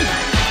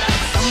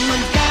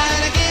 Someone's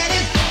gotta get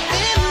it.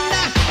 And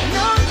I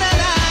know that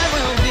I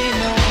will be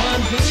the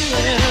one who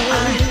will.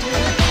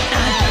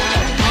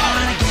 I'm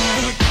gonna get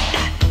it.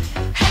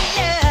 Hey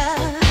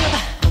love,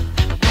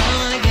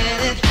 gonna get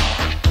it.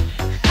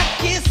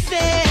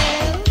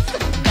 Kisses,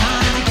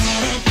 gonna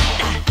get it.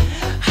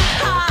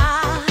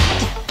 Heart,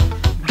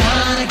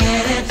 gonna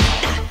get it.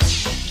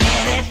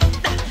 Get it.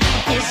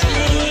 This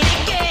lady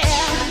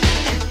girl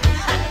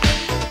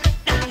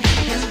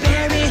has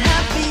buried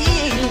her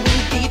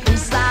feelings deep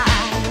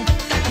inside.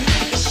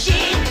 She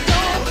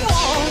don't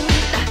want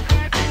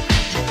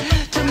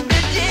to be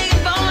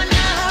digging for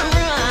no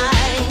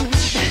right.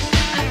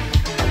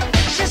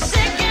 She's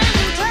sick and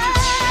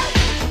tired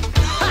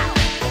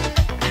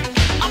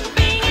of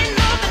being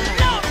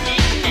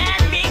overloaded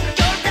and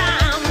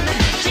merry-go-round.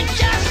 She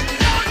just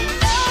don't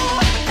know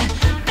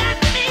that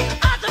the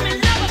ultimate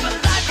love of her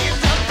life is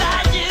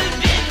about to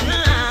be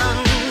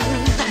found.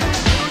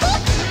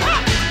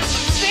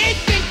 They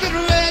think that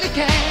ready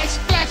cash,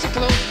 flashy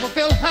clothes will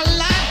fill her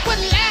life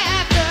with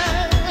laughter.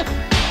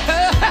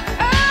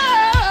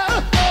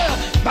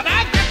 But I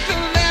got to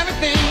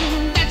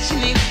everything that she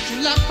needs to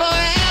love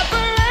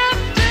forever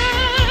after.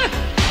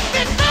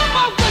 There's no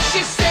more what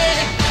she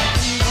said.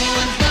 No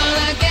one's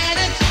gonna get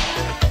it.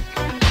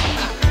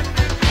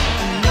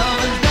 No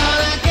one's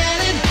gonna get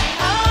it.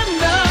 Oh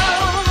no.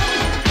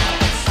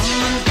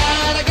 Someone's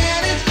gotta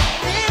get it.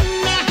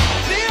 And I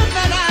feel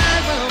that I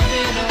will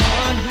be the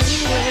one who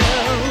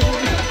will.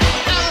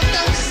 Oh,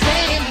 don't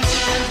say no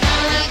one's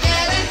gonna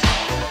get it.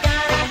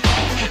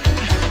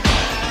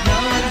 No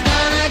one's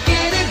gonna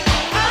get it.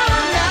 Oh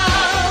no.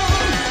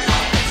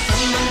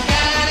 Someone's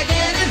gotta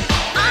get it.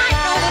 I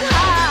know that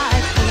I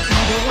will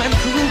be the one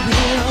who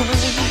will.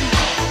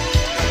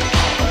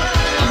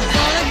 I'm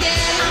gonna get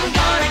it. I'm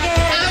gonna get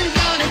it. I'm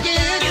gonna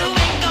get it. You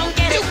ain't gonna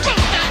get it. You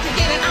can't stop to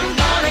get it. I'm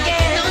gonna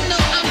get it. No,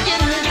 I'm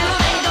getting it. You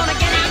ain't gonna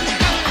get it. I'm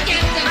gonna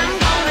get it. I'm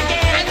gonna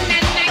get it. I'm gonna get it. I'm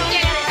gonna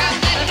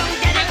get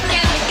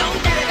it. I'm gonna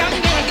get it. I'm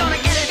gonna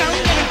get it. Gonna get it.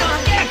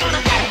 Gonna get it. Gonna get it.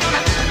 Gonna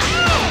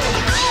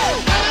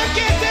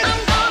get it. Gonna get it.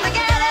 I'm gonna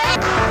get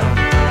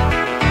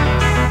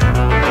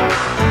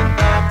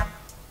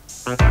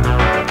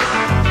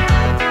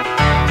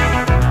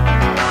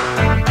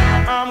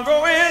I'm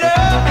going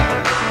up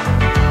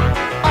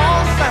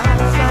on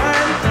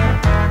Southside.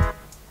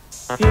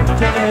 Hip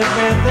to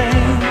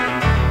everything,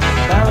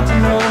 bound to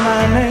know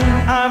my name.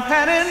 I've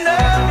had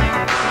enough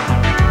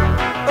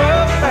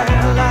of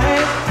bad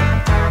life.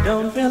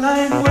 Don't feel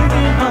like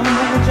working on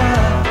my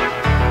job.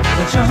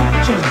 The jump.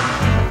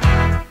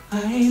 I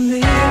ain't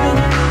living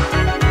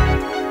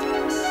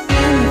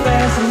in the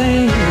fast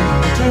lane.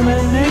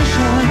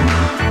 Determination,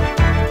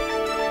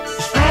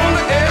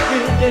 stronger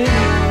every day.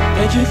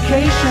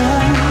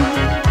 Education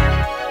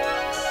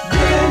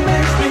really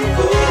makes me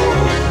cool.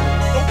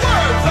 The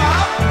words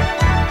are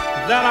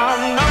that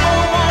I'm number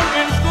one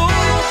in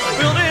school.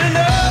 Building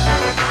up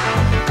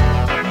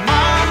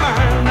my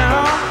mind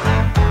now.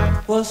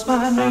 What's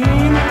my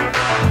name?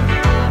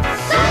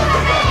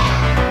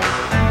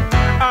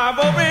 I've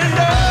opened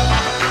up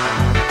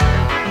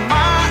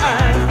my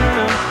eyes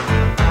now.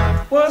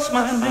 What's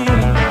my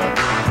name?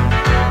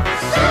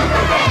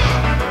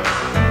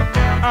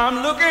 I'm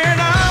looking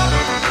out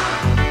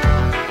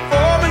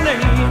for my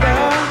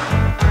neighbor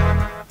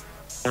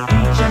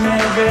each and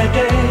every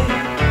day,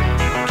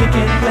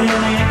 kicking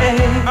plenty A.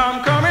 I'm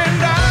coming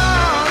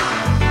down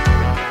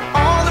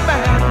on the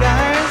bad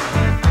guys.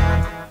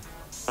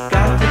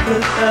 Got to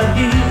put the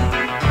heat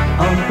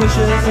on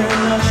pushers in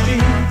the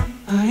street.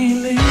 I ain't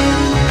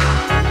living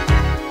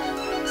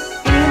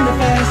in the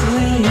fast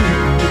lane.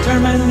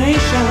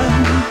 Determination,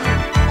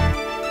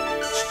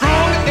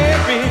 strong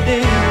every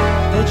day.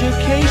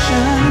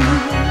 Education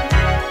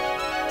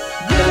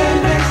really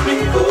makes me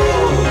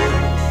cool.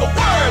 The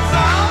words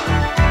are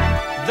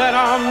that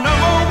I'm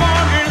number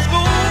one in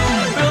school.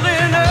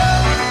 Building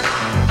up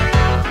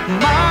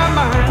my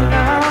mind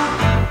now.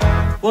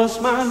 What's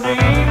my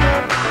name?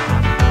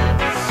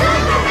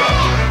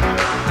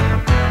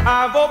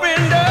 I've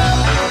opened up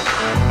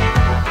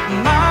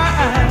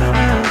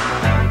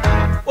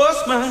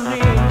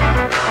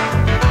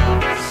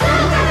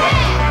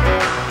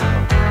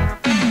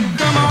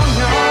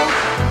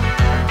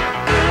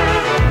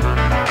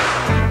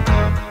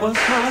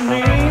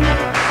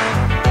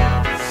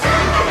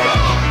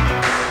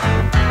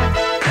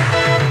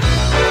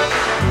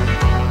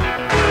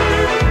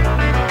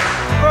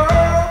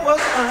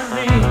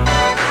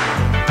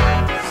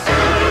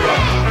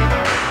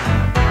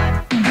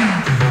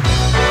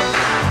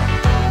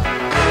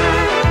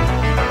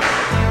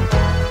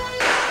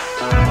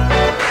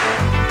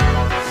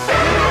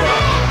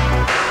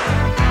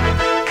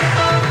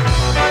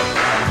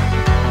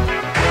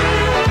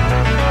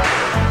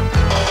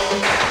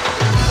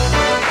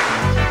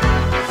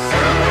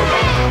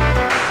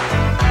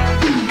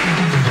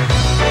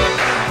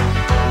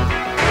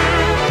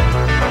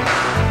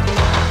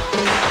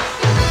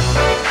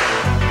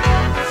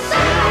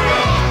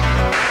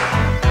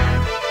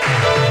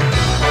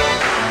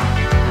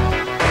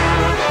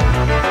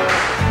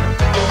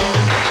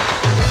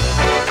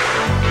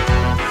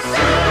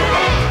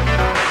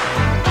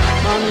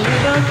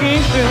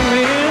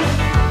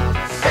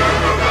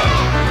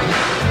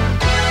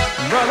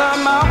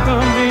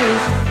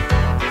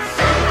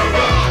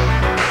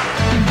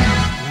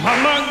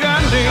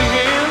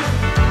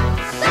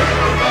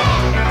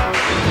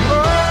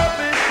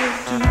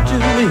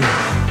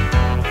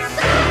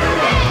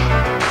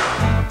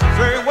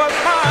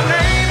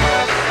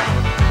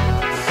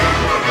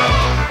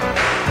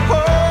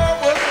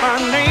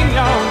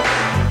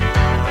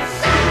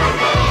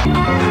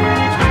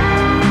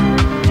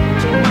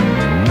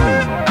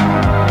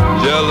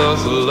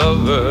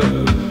lover,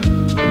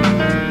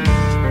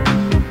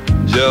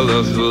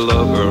 jealous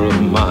lover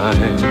of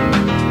mine.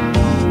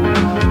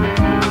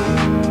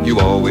 You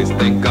always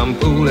think I'm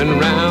fooling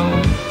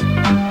around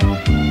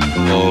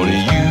on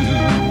you.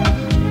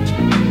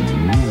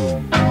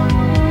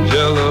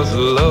 Jealous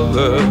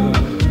lover,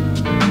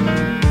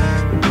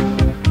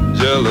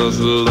 jealous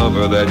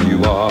lover that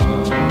you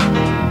are.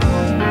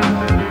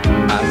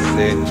 I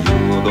said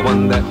you're the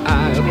one that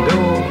I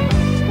adore.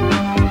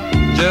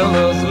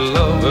 Jealous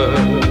lover,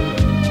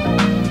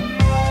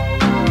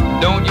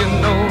 don't you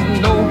know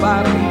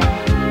nobody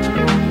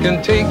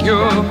can take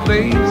your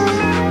place?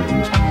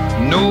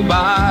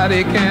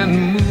 Nobody can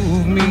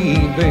move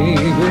me,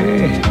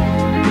 baby.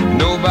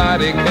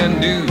 Nobody can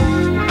do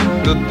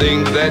the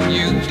things that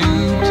you do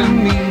to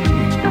me.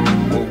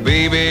 Oh,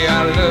 baby,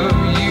 I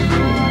love you.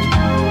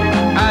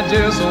 I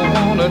just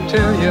wanna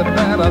tell you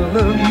that I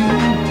love you.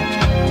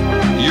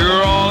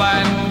 You're all I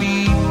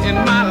need in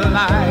my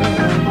life.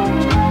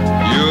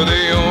 You're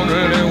the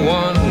only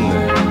one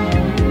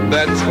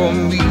that's for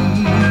me.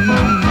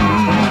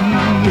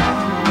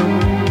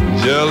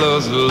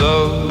 Jealous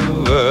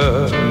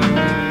lover,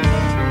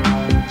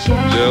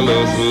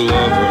 jealous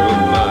lover of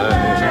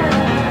mine.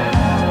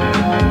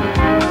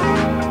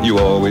 You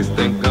always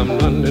think I'm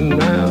running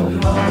now. You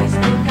always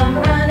think I'm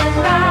running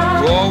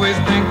now. You always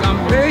think I'm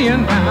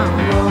playing now.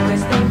 You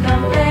always think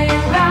I'm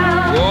playing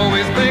now. You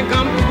always think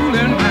I'm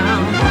fooling now.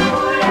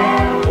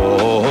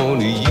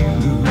 Only you.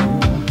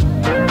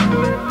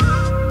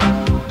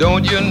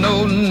 Don't you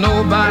know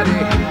nobody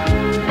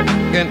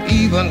can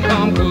even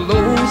come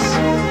close?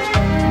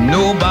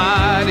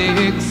 Nobody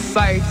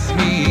excites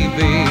me,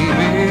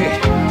 baby.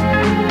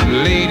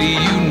 Lady,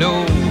 you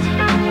know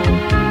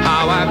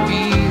how I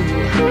feel.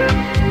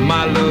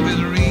 My love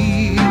is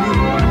real.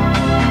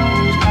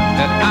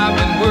 And I've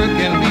been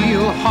working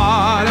real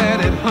hard at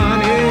it,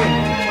 honey.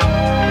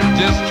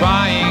 Just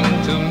trying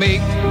to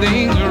make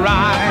things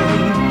right.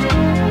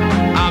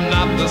 I'm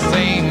not the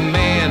same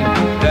man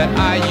that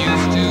I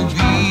used to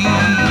be.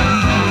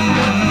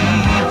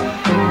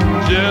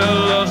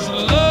 Jealous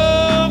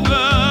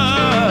lover,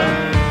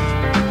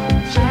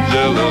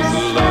 jealous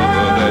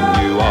lover that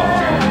you are.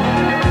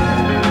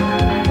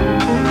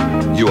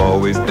 You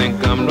always think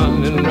I'm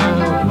running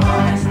round. You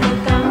always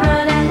think I'm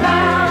running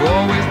round. You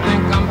always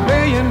think I'm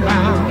playing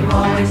round. You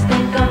always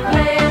think I'm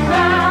playing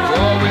round. You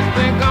always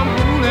think I'm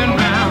fooling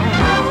round.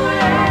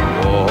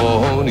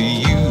 Only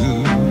you.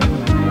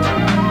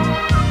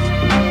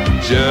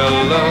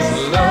 Jealous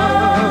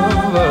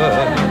lover.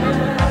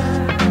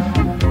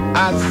 I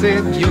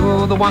said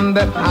you're the one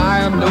that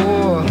I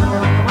adore. You're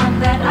the one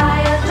that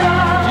I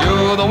adore.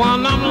 You're the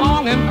one I'm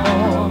longing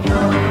for.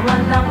 You're the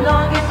one I'm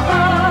longing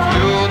for.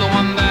 You're the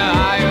one that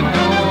I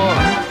adore.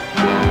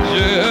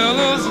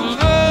 Jealous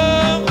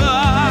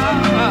lover.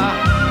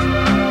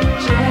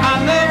 I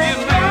love you,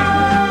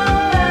 baby.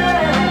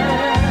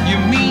 You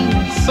mean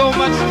so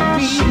much to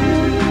me.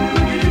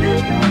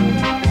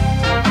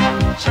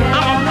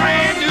 I'm a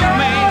brand new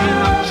man.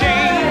 I'm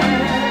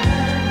changed.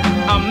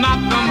 I'm not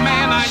the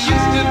man I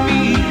used to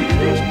be.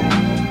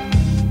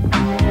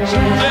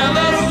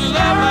 Jealous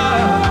lover,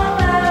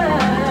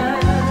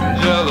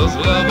 jealous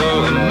lover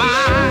of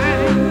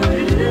mine.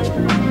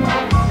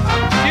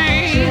 I've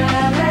changed,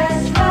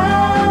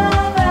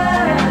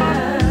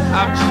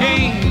 I've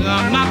changed,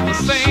 I'm not the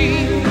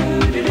same.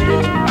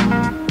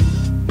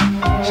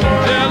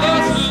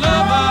 Jealous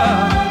lover,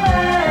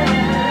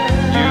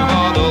 you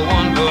are the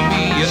one for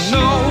me, you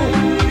know.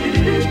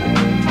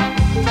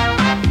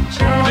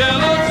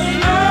 Jealous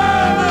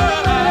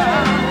lover,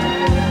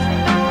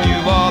 you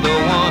are the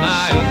one I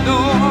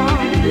adore.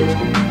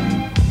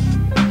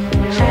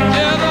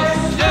 Jealous,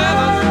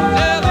 jealous,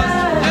 jealous,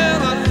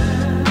 jealous,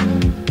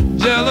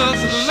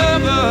 jealous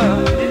lover.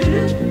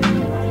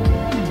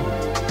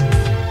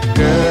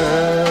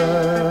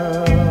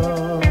 Girl,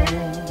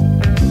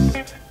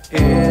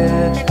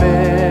 it's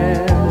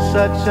been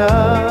such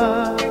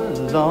a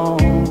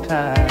long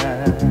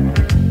time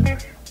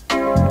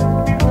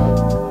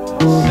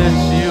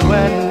since you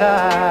and I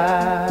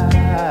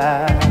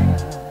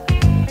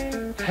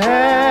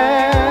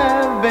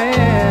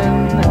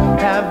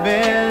have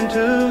been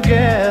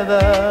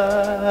together.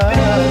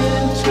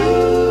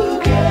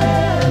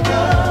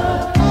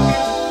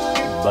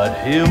 But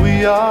here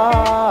we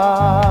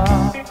are,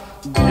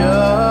 just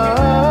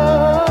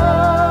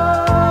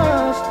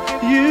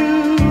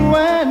you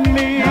and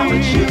me. Now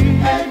it's you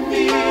and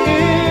me.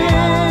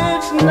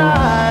 It's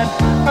not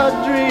a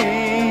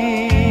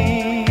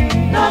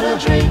dream, not a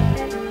dream,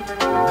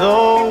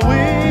 though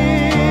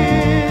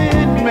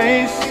it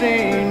may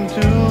seem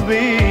to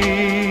be.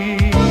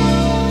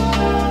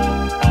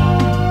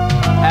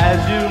 As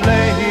you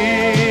lay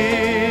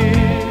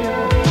here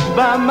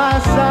by my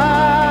side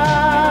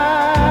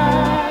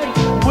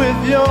with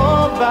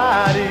your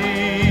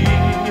body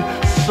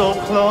so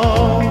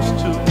close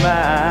to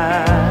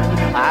mine,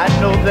 I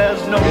know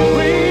there's no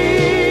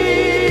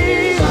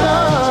reason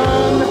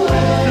to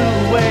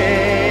wait.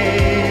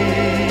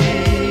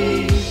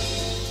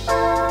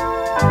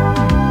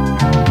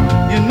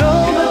 You know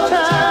the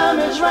time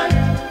is right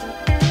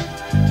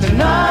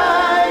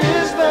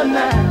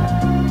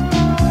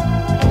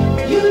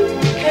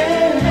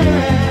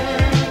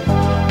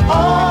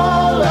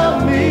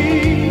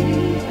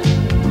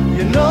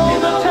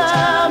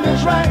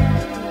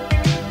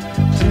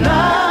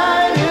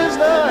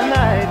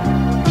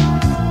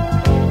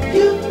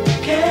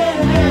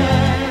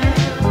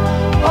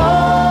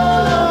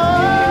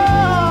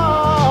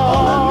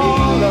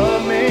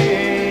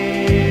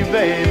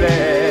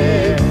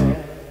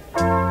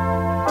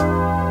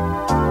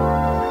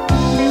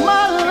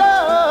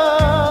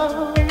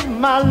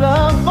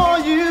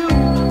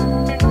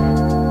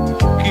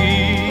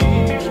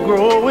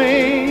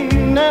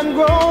and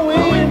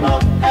growing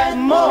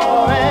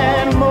more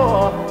and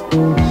more.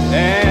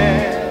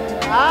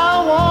 And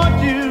I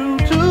want you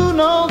to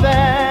know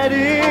that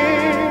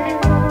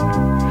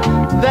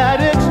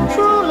it's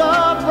true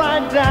love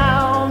right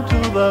down to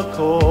the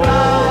core.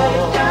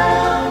 Right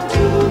down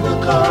to the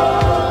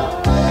core.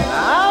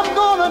 I'm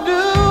gonna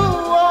do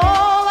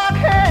all I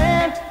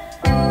can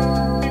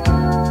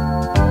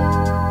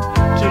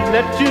to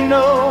let you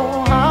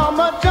know how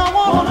much I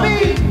wanna be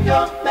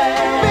your man.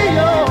 Be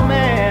your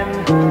man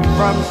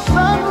from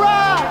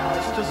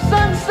sunrise to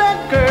sunset,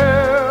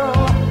 girl.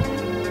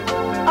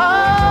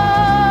 I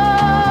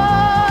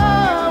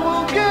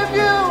will give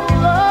you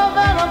love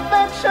and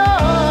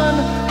affection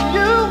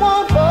you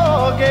won't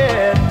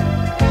forget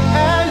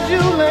as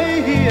you lay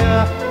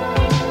here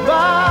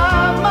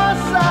by my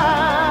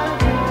side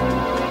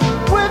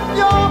with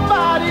your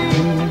body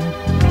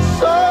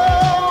so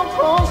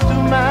close to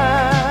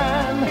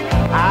mine.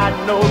 I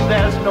know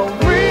there's no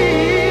reason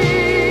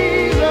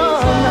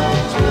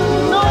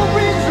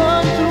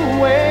to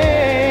wait.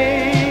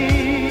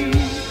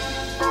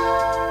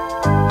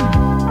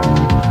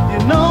 You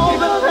know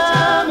the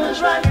time is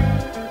right.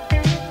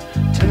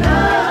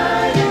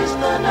 Tonight is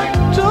the night.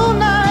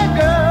 Tonight,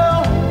 girl,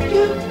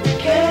 you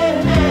can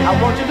have. I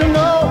want you to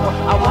know,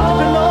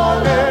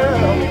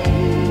 girl,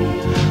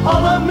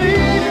 all of me,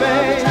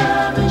 babe. The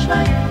time is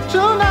right.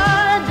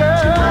 Tonight,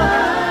 girl,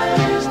 tonight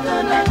is the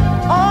night.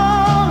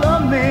 All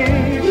of me.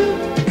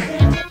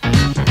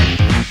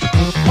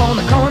 On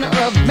the corner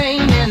of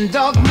Main and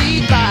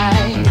Dogmeat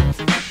Bite,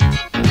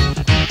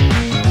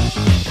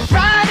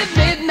 Friday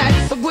midnight,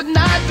 so would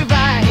not be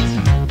right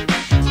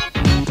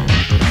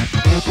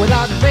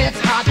without a red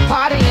hot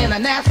party and a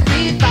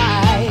nasty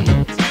fight.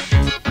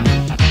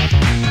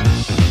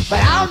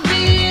 But I'll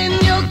be in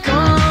your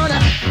corner,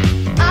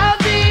 I'll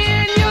be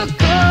in your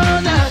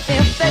corner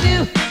if they do.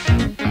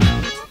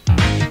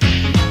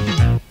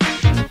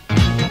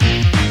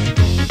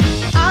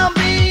 I'll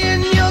be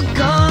in your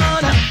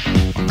corner,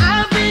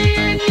 I'll be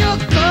in your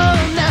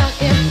corner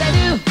if they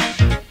do.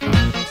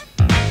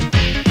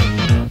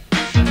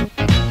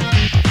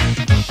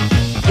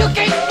 You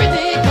can't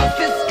predict 'cause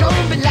it's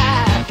gonna be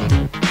live.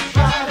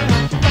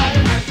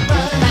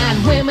 Fine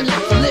women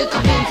like the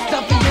liquor and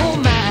stuff in your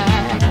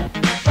mind.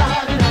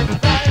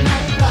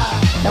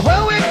 Now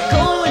where we're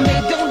going,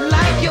 they don't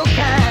like your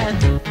kind,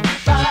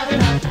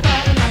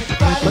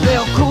 but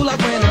they'll cool up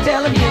when I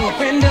tell them you're a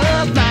friend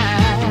of mine.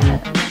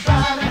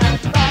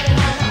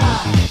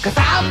 'Cause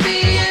I'll be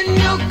in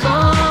your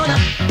corner,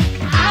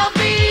 I'll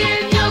be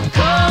in your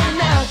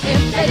corner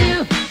if they do.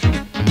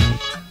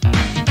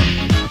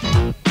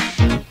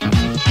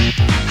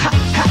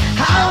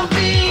 I'll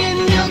be in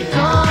your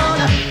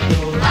corner,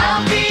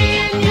 I'll be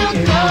in your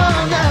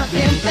corner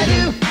if they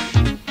do.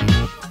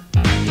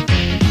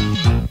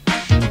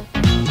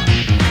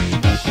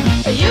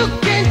 You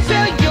can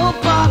tell your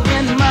pop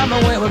and mama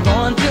where we're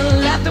going till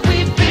after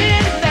we've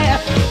been there.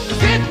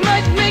 'Cause it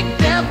might make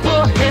their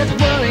poor heads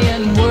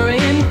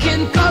worrying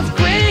can cause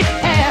gray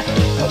hair.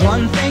 But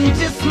one thing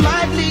just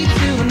might lead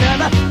to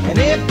another, and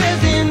if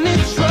there's any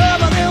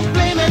trouble, they'll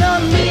blame it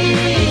on me.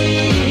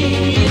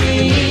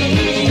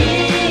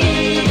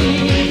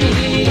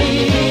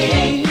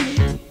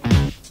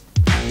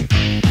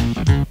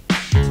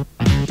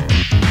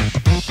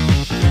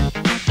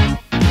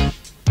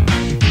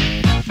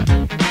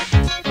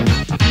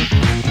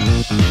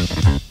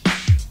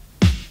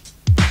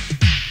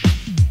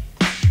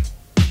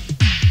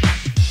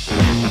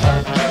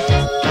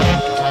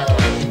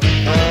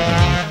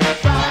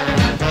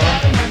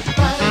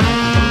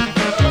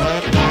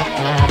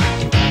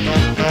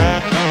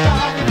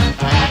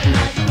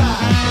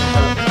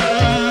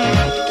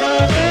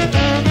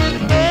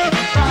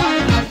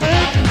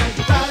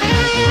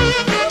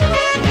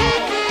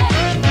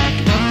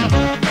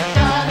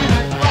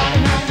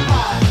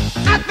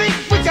 I think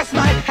we just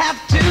might have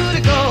to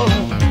go.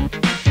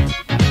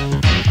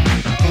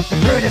 The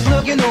bird is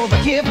looking over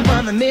here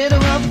from the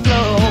middle of the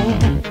floor.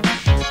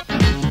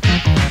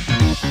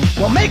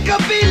 We'll make a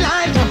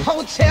beeline to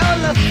Hotel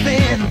La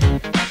Sin.